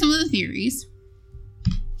 So here are some of the theories.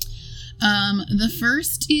 The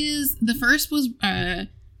first was a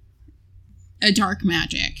dark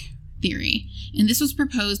magic theory, and this was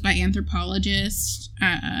proposed by anthropologist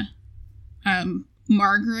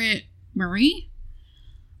Margaret Murray.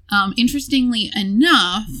 Interestingly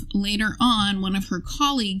enough, later on, one of her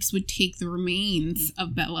colleagues would take the remains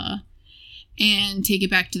of Bella and take it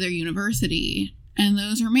back to their university, and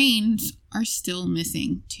those remains are still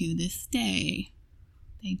missing to this day.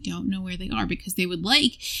 They don't know where they are, because they would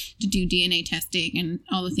like to do DNA testing and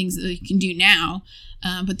all the things that they can do now,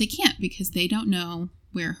 but they can't, because they don't know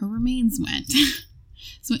where her remains went.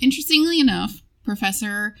 So interestingly enough,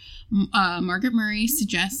 Professor Margaret Murray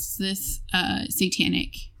suggests this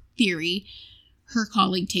satanic theory. Her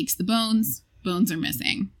colleague takes the bones are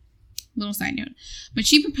missing. little side note. But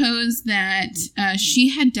she proposed that she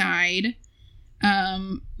had died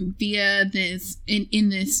via this in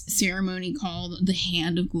this ceremony called the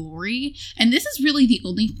Hand of Glory, and this is really the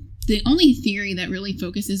only theory that really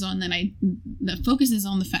focuses on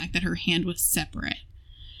the fact that her hand was separate.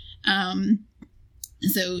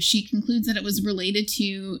 So she concludes that it was related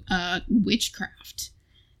to witchcraft,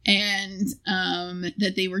 and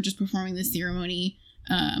that they were just performing this ceremony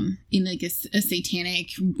in like a satanic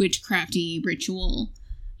witchcrafty ritual.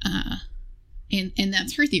 And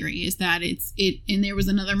that's her theory, is that and there was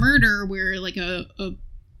another murder where like a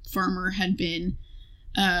farmer had been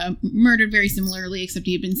murdered very similarly, except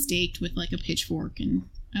he had been staked with like a pitchfork, and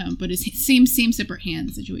but it's same separate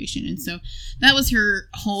hand situation. And so that was her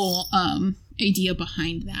whole idea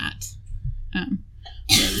behind that. Hold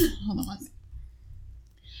on one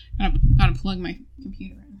second. Gotta plug my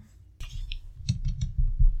computer in.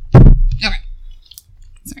 Okay.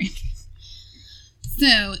 Sorry.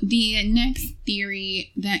 So the next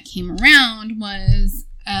theory that came around was,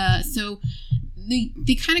 so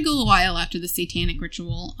they kind of go a while after the satanic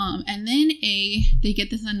ritual, and then they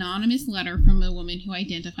get this anonymous letter from a woman who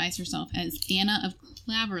identifies herself as Anna of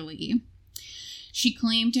Claverley. She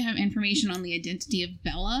claimed to have information on the identity of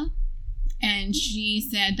Bella, and she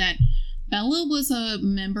said that Bella was a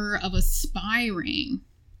member of a spy ring.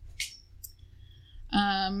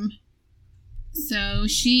 So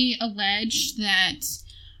she alleged that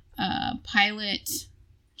pilot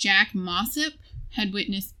Jack Mossop had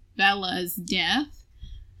witnessed Bella's death.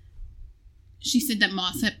 She said that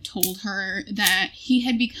Mossop told her that he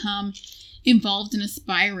had become involved in a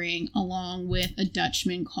spy ring along with a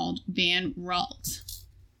Dutchman called Van Ralt.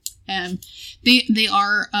 They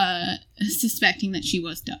are suspecting that she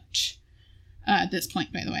was Dutch at this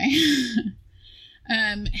point, by the way.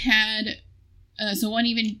 So one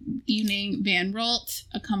evening, Van Ralt,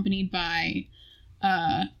 accompanied by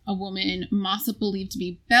a woman Mossop believed to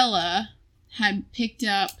be Bella, had picked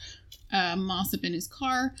up Mossop in his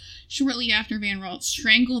car shortly after Van Ralt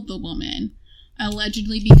strangled the woman,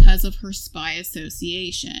 allegedly because of her spy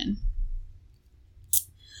association.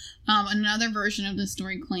 Another version of the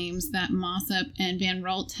story claims that Mossop and Van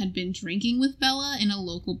Ralt had been drinking with Bella in a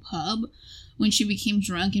local pub. When she became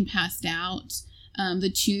drunk and passed out,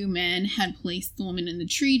 the two men had placed the woman in the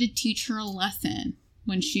tree to teach her a lesson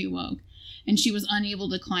when she awoke, and she was unable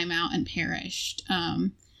to climb out and perished.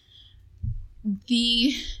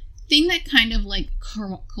 The thing that kind of like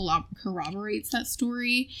corroborates that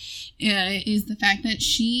story is the fact that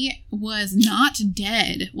she was not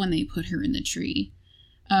dead when they put her in the tree.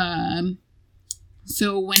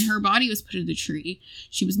 So when her body was put in the tree,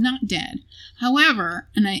 she was not dead. However,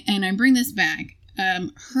 and I bring this back,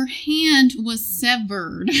 her hand was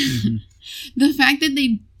severed. Mm-hmm. The fact that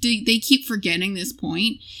they keep forgetting this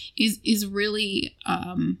point is really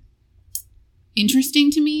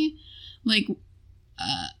interesting to me. Like,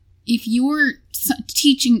 if you're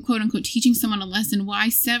teaching, quote unquote, teaching someone a lesson, why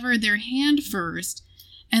sever their hand first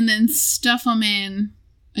and then stuff them in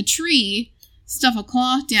a tree, stuff a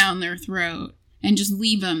cloth down their throat, and just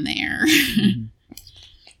leave them there? Mm-hmm.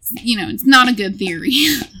 You know, it's not a good theory.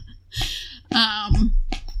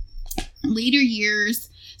 Later years,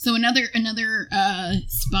 so another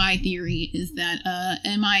spy theory is that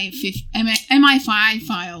MI5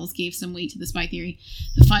 files gave some weight to the spy theory.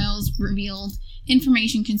 The files revealed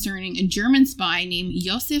information concerning a German spy named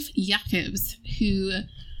Josef Jacobs, who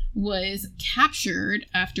was captured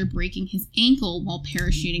after breaking his ankle while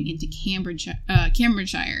parachuting into Cambridgeshire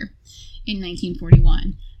in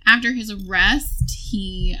 1941. After his arrest,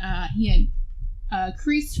 he had a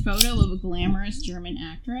creased photo of a glamorous German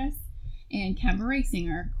actress and cabaret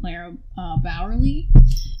singer Clara Bowerly,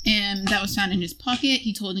 and that was found in his pocket.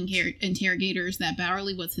 He told interrogators that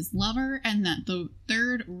Bowerly was his lover and that the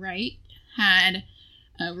Third Reich had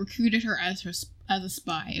recruited her as a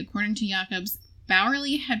spy. According to Jacobs,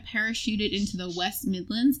 Bowerly had parachuted into the West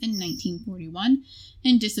Midlands in 1941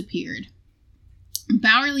 and disappeared.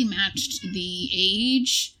 Bowerly matched the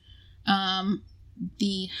age,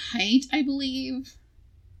 the height, I believe.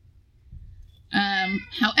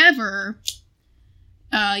 However,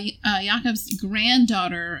 Jacob's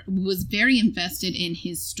granddaughter was very invested in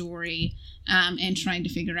his story and trying to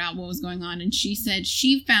figure out what was going on. And she said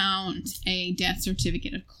she found a death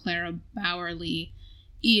certificate of Clara Bowerly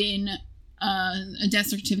in a death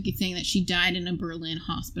certificate saying that she died in a Berlin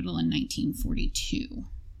hospital in 1942.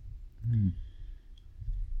 Mm.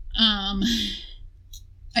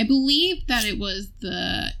 I believe that it was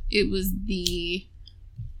the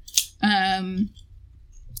Anna,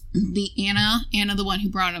 the one who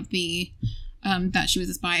brought up the that she was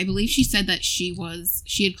a spy. I believe she said that she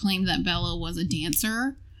had claimed that Bella was a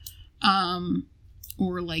dancer,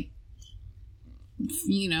 or like,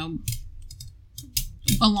 you know,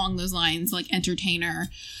 along those lines, like entertainer.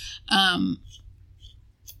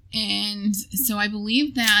 And so I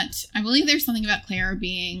believe there's something about Clara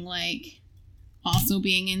being like, also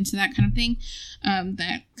being into that kind of thing,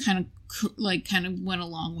 that kind of went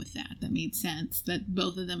along with that. That made sense, that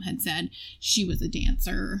both of them had said she was a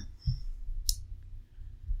dancer.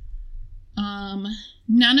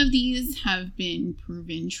 None of these have been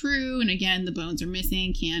proven true, and again, the bones are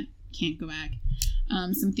missing, can't go back.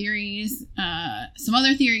 Some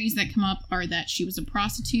other theories that come up are that she was a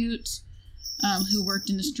prostitute, who worked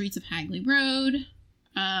in the streets of Hagley Road.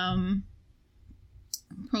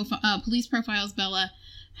 Police profiles Bella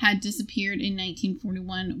had disappeared in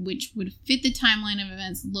 1941, which would fit the timeline of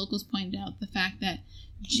events. Locals pointed out the fact that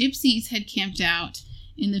gypsies had camped out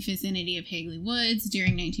in the vicinity of Hagley Woods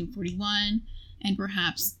during 1941, and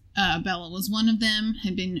perhaps Bella was one of them,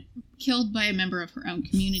 had been killed by a member of her own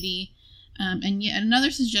community. And yet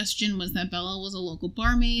another suggestion was that Bella was a local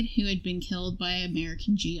barmaid who had been killed by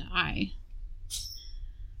American GI.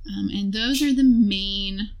 And those are the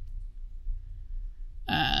main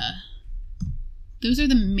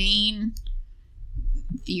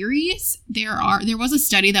theories. There was a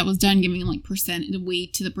study that was done giving like the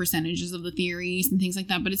weight to the percentages of the theories and things like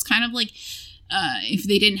that, but it's kind of like if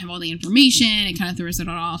they didn't have all the information, it kind of throws it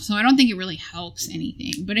all off. So I don't think it really helps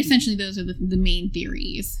anything. But essentially, those are the main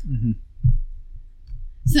theories. Mm-hmm.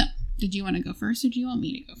 So, did you want to go first, or do you want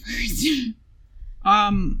me to go first?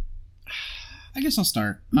 I guess I'll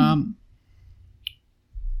start. Mm-hmm.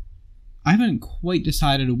 I haven't quite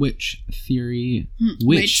decided which theory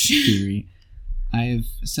I've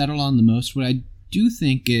settled on the most. What I do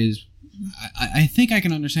think is, I think I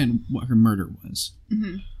can understand what her murder was.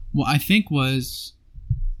 Mm-hmm. What I think was,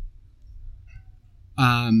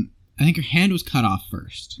 I think her hand was cut off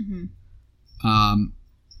first. Mm-hmm.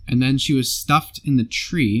 And then she was stuffed in the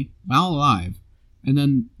tree while alive, and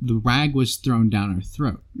then the rag was thrown down her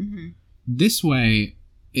throat. Mm-hmm. This way,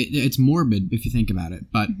 it's morbid if you think about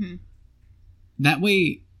it, but mm-hmm. that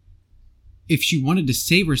way, if she wanted to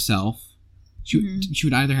save herself, she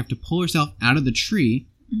would either have to pull herself out of the tree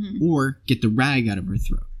mm-hmm. or get the rag out of her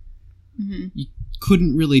throat. Mm-hmm. You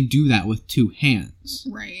couldn't really do that with two hands.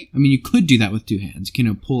 Right. I mean, you could do that with two hands. You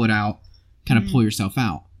know, pull it out, kind of mm-hmm. pull yourself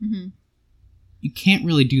out. Mm-hmm. You can't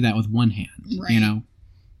really do that with one hand. Right. You know?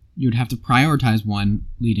 You would have to prioritize one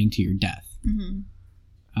leading to your death. Mm-hmm.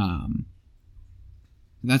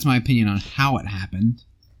 That's my opinion on how it happened.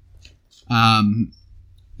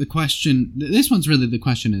 The question... This one's really the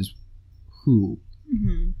question is who?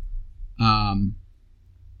 Mm-hmm.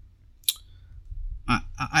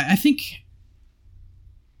 I think...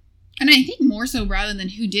 And I think more so rather than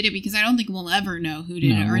who did it, because I don't think we'll ever know who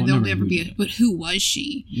did it, or there'll ever be but who was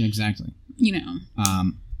she? Yeah, exactly. You know.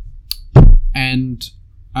 And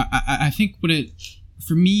I think what it...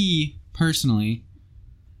 For me, personally...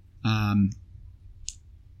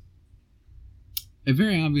 it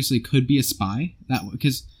very obviously could be a spy,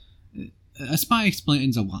 because a spy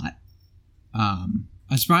explains a lot.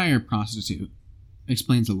 A spy or a prostitute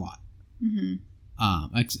explains a lot. Mm-hmm.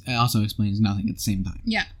 It also explains nothing at the same time.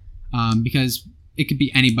 Yeah. Because it could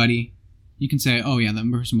be anybody. You can say, oh yeah, that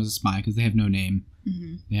person was a spy because they have no name.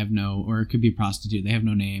 Mm-hmm. They have no, or it could be a prostitute. They have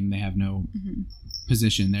no name. They have no mm-hmm.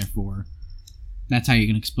 position. Therefore, that's how you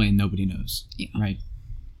can explain nobody knows. Yeah. Right.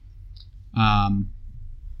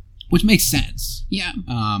 Which makes sense. Yeah.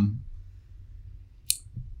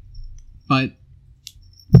 But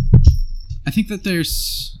I think that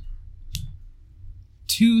there's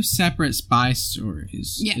two separate spy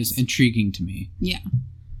stories. Yes. Is intriguing to me. Yeah.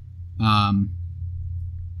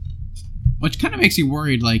 Which kind of makes you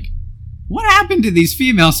worried, like, what happened to these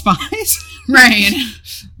female spies? Right.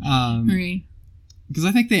 Right. Because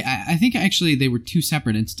I think actually they were two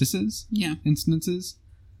separate instances. Yeah.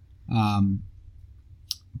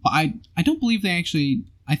 But I don't believe they actually...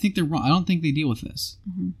 I think they're wrong. I don't think they deal with this.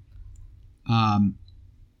 Mm-hmm.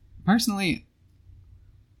 Personally,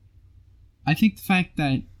 I think the fact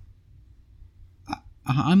that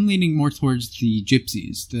I'm leaning more towards the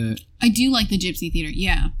gypsies. I do like the gypsy theater,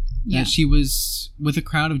 yeah. That she was with a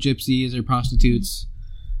crowd of gypsies or prostitutes,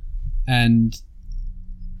 and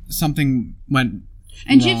something went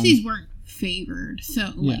And wrong. Gypsies weren't favored,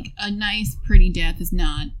 so like a nice, pretty death is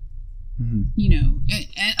not... Mm-hmm. You know,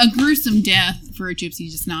 a gruesome death for a gypsy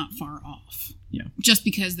is just not far off. Yeah. Just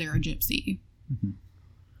because they're a gypsy. Mm-hmm.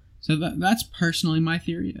 So that's personally my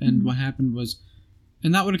theory. And mm-hmm. what happened was...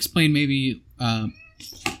 And that would explain maybe...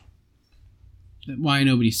 why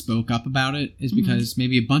nobody spoke up about it is because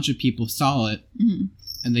maybe a bunch of people saw it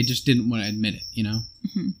and they just didn't want to admit it, you know?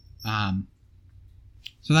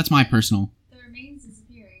 So that's my personal... The remains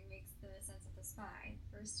disappearing makes the sense of the spy,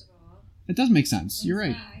 first of all. It does make sense. You're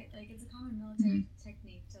right. Spy, like, it's a common military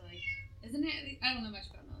technique to, like... Isn't it? I don't know much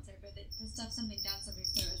about military, but to stuff something down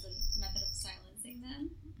somebody's throat is a method of silencing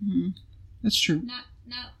them. That's true. Not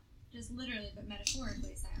just literally, but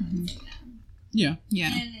metaphorically silencing them. Yeah.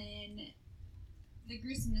 Yeah. And then the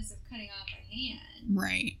gruesomeness of cutting off a hand.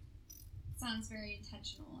 Right. Sounds very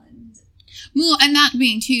intentional and... Well, and that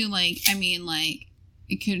being too, like, I mean, like,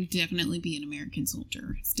 it could definitely be an American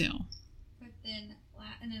soldier still. But then,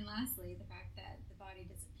 lastly, the fact that the body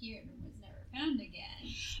disappeared and was never found again.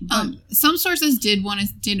 Some sources did want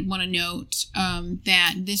to note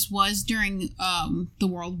that this was during the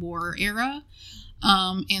World War era,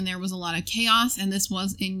 and there was a lot of chaos, and this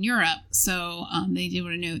was in Europe. So they did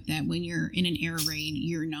want to note that when you're in an air raid,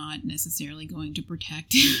 you're not necessarily going to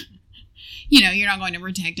protect. You're not going to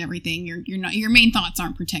protect everything. You're not. Your main thoughts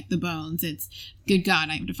aren't protect the bones. It's good God,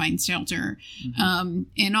 I have to find shelter.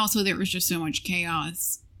 And also there was just so much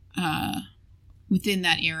chaos within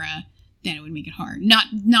that era that it would make it hard.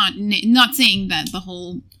 Not saying that the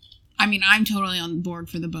whole. I mean, I'm totally on board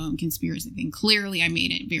for the bone conspiracy thing. Clearly, I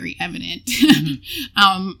made it very evident.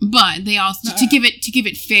 But they also to give it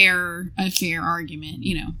a fair argument.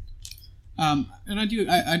 And I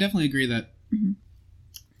definitely agree that.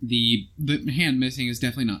 The hand missing is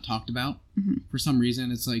definitely not talked about. For some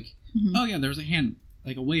reason, it's like, oh yeah, there was a hand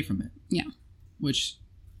like away from it. Yeah, which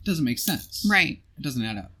doesn't make sense. Right, it doesn't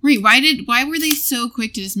add up. Right? Why were they so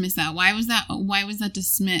quick to dismiss that? Why was that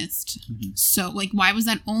dismissed? So like, why was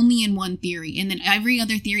that only in one theory, and then every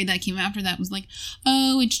other theory that came after that was like,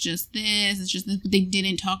 oh, it's just this, but they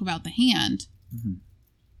didn't talk about the hand.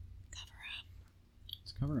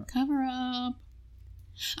 Cover up.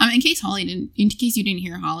 In case you didn't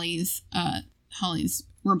hear Holly's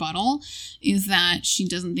rebuttal, is that she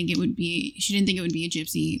didn't think it would be a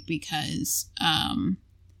gypsy because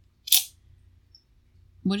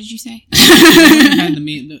what did you say?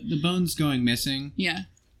 the bones going missing. Yeah.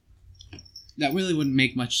 That really wouldn't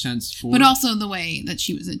make much sense for. But also the way that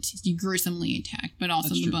she was gruesomely attacked, but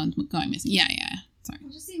also the bones going missing. Yeah. Sorry.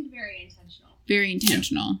 It just seemed very intentional. Very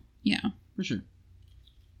intentional. Yeah. For sure.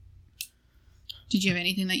 Did you have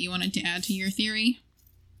anything that you wanted to add to your theory?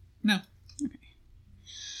 No. Okay.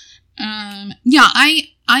 Yeah, I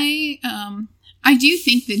do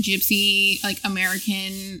think the gypsy, like,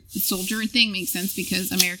 American soldier thing makes sense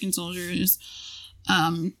because American soldiers,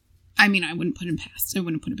 I mean, I wouldn't put it past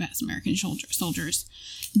American soldiers.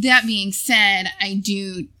 That being said, I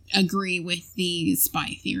do agree with the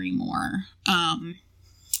spy theory more.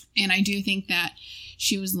 And I do think that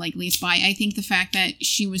she was likely a spy. I think the fact that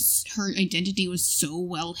her identity was so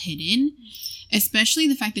well hidden, especially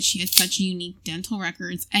the fact that she had such unique dental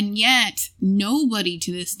records, and yet nobody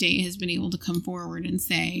to this day has been able to come forward and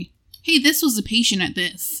say, hey, this was a patient at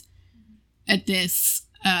this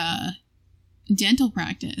dental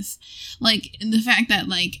practice. Like, the fact that,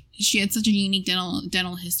 like, she had such a unique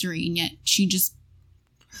dental history, and yet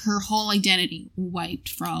her whole identity wiped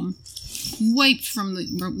from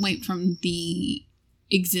the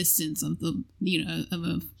existence of the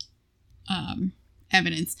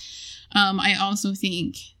evidence. I also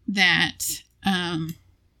think that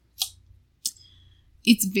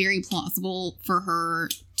it's very plausible for her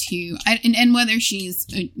to and whether she's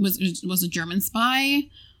was a German spy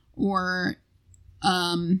or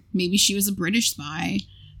maybe she was a British spy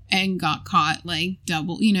and got caught like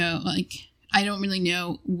double, like, I don't really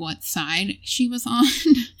know what side she was on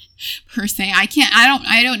per se. I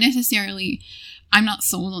don't necessarily, I'm not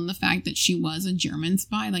sold on the fact that she was a German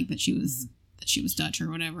spy, like that she was Dutch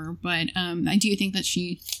or whatever. But I do think that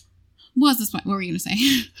she was a spy. What were you going to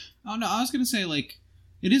say? Oh, no, I was going to say, like,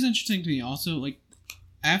 it is interesting to me also, like,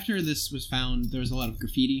 after this was found, there was a lot of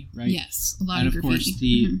graffiti, right? Yes, a lot of graffiti. And of course,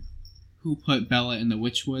 the who put Bella in the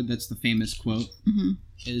Witchwood, that's the famous quote,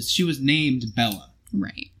 is she was named Bella.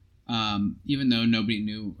 Right. Even though nobody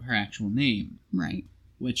knew her actual name. Right.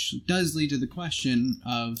 Which does lead to the question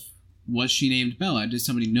of, was she named Bella? Did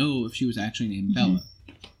somebody know if she was actually named Bella?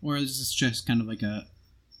 Or is this just kind of like a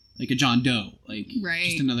John Doe? Like,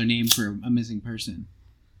 just another name for a missing person?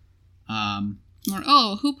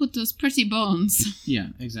 Or, who put those pretty bones? Yeah,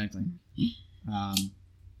 exactly.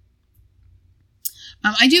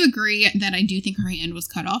 I do agree that I do think her hand was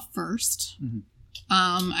cut off first.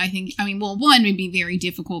 One, it would be very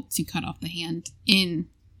difficult to cut off the hand in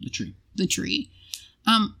the tree.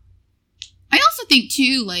 I also think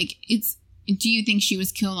too, like, do you think she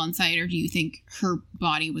was killed on site, or do you think her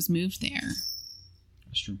body was moved there?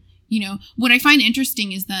 That's true. You know, what I find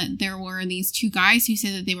interesting is that there were these two guys who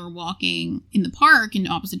said that they were walking in the park in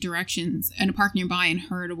opposite directions in a park nearby and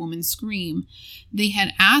heard a woman scream. They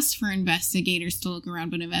had asked for investigators to look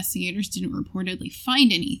around, but investigators didn't reportedly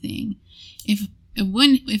find anything. If a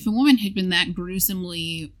woman had been that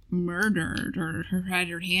gruesomely murdered or had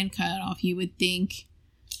her hand cut off, you would think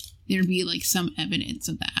there'd be like some evidence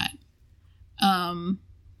of that.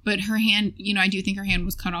 But her hand, you know, I do think her hand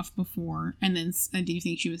was cut off before, and then I do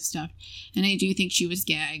think she was stuffed, and I do think she was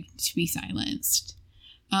gagged to be silenced.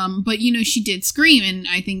 But, you know, she did scream, and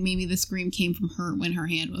I think maybe the scream came from her when her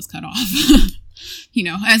hand was cut off. You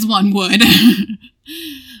know, as one would.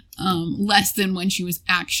 Less than when she was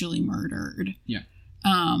actually murdered. Yeah.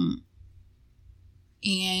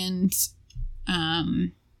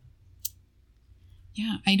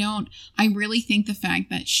 Yeah, I really think the fact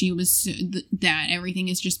that she was, that everything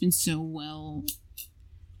has just been so well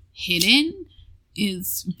hidden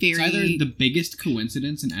is very... It's either the biggest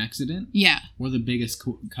coincidence and accident. Yeah. Or the biggest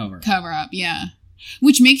cover-up. Cover-up, yeah.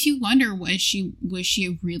 Which makes you wonder, was she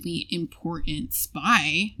a really important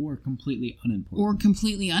spy? Or completely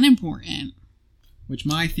unimportant. Which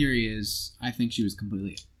my theory is, I think she was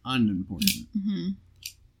completely unimportant. Mm-hmm.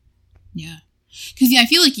 Yeah. Because, yeah, I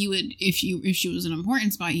feel like you would, if she was an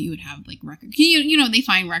important spy, you would have, like, records. You know, they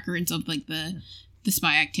find records of, like, the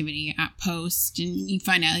spy activity at post, and you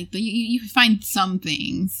find out, like, you find some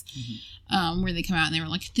things where they come out and they were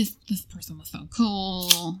like, this person was so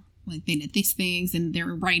cool, like, they did these things, and there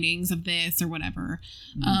were writings of this, or whatever.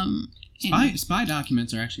 Spy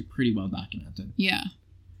documents are actually pretty well documented. Yeah.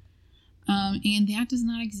 And that does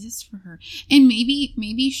not exist for her. And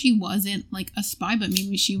maybe she wasn't like a spy, but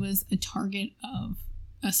maybe she was a target of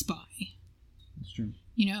a spy. That's true.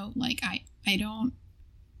 You know, like I don't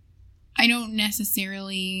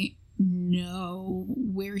necessarily know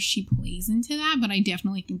where she plays into that, but I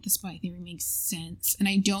definitely think the spy theory makes sense. And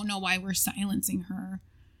I don't know why we're silencing her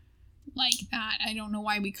like that. I don't know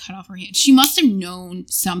why we cut off her hand. She must have known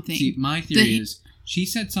something. See, my theory is she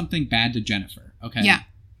said something bad to Jennifer. Okay. Yeah.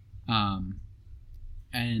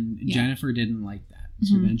 And Jennifer didn't like that.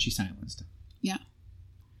 So then she silenced him. Yeah.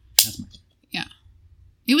 That's my theory. Yeah.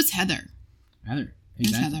 It was Heather. Exactly. It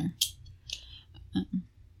was Heather.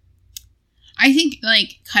 I think,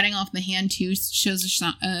 like, cutting off the hand, too, shows the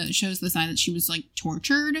sign that she was, like,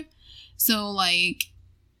 tortured. So, like,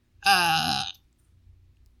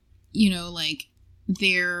 you know, like,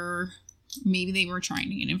 maybe they were trying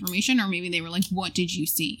to get information, or maybe they were like, what did you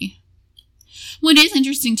see? What is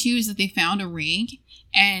interesting, too, is that they found a ring,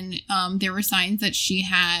 and there were signs that she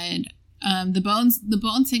had, the bones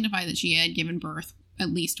signify that she had given birth at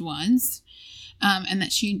least once, and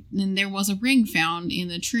that there was a ring found in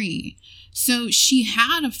the tree. So she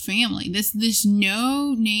had a family. This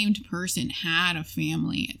no-named person had a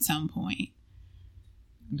family at some point.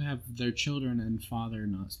 And to have their children and father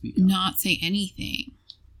not speak up. Not say anything.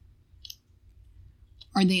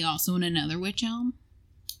 Are they also in another witch elm?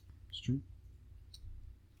 It's true.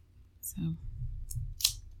 So.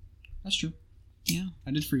 That's true. Yeah.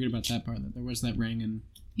 I did forget about that part, that there was that ring and...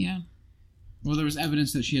 Yeah. Well, there was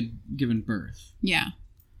evidence that she had given birth. Yeah.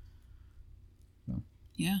 So.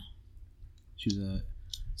 Yeah. She was a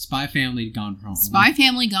spy family gone wrong. Spy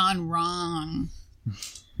family gone wrong.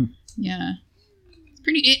 Yeah. It's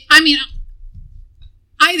pretty...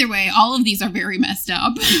 either way, all of these are very messed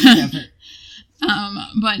up. Yeah,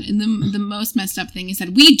 but the most messed up thing is that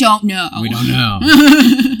we don't know. We don't know.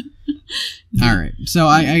 All right. So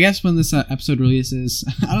I guess when this episode releases,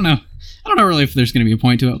 I don't know really if there's going to be a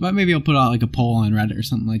point to it, but maybe I'll put out like a poll on Reddit or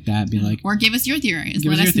something like that. Be like, or give us your theories.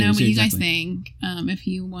 Let us know what you guys think. If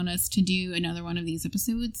you want us to do another one of these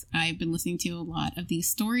episodes, I've been listening to a lot of these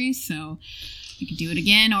stories, so we could do it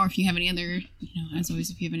again. Or if you have any other, as always,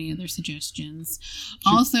 if you have any other suggestions.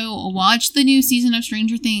 Also, watch the new season of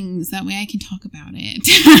Stranger Things. That way I can talk about it.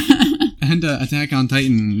 And Attack on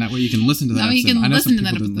Titan. That way you can listen to that episode. I know some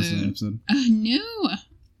people didn't listen to that episode. No.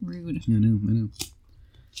 Rude. I know.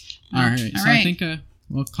 All right. So I think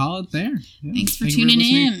we'll call it there. Yeah. Thanks for tuning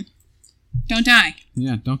in. Don't die.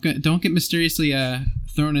 Yeah. Don't get mysteriously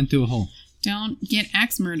thrown into a hole. Don't get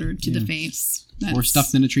axe murdered to the face. Or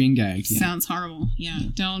stuffed in a tree and gagged. Yeah. Sounds horrible. Yeah.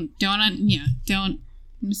 Don't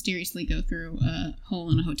mysteriously go through a hole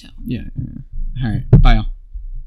in a hotel. Yeah. All right. Bye, y'all.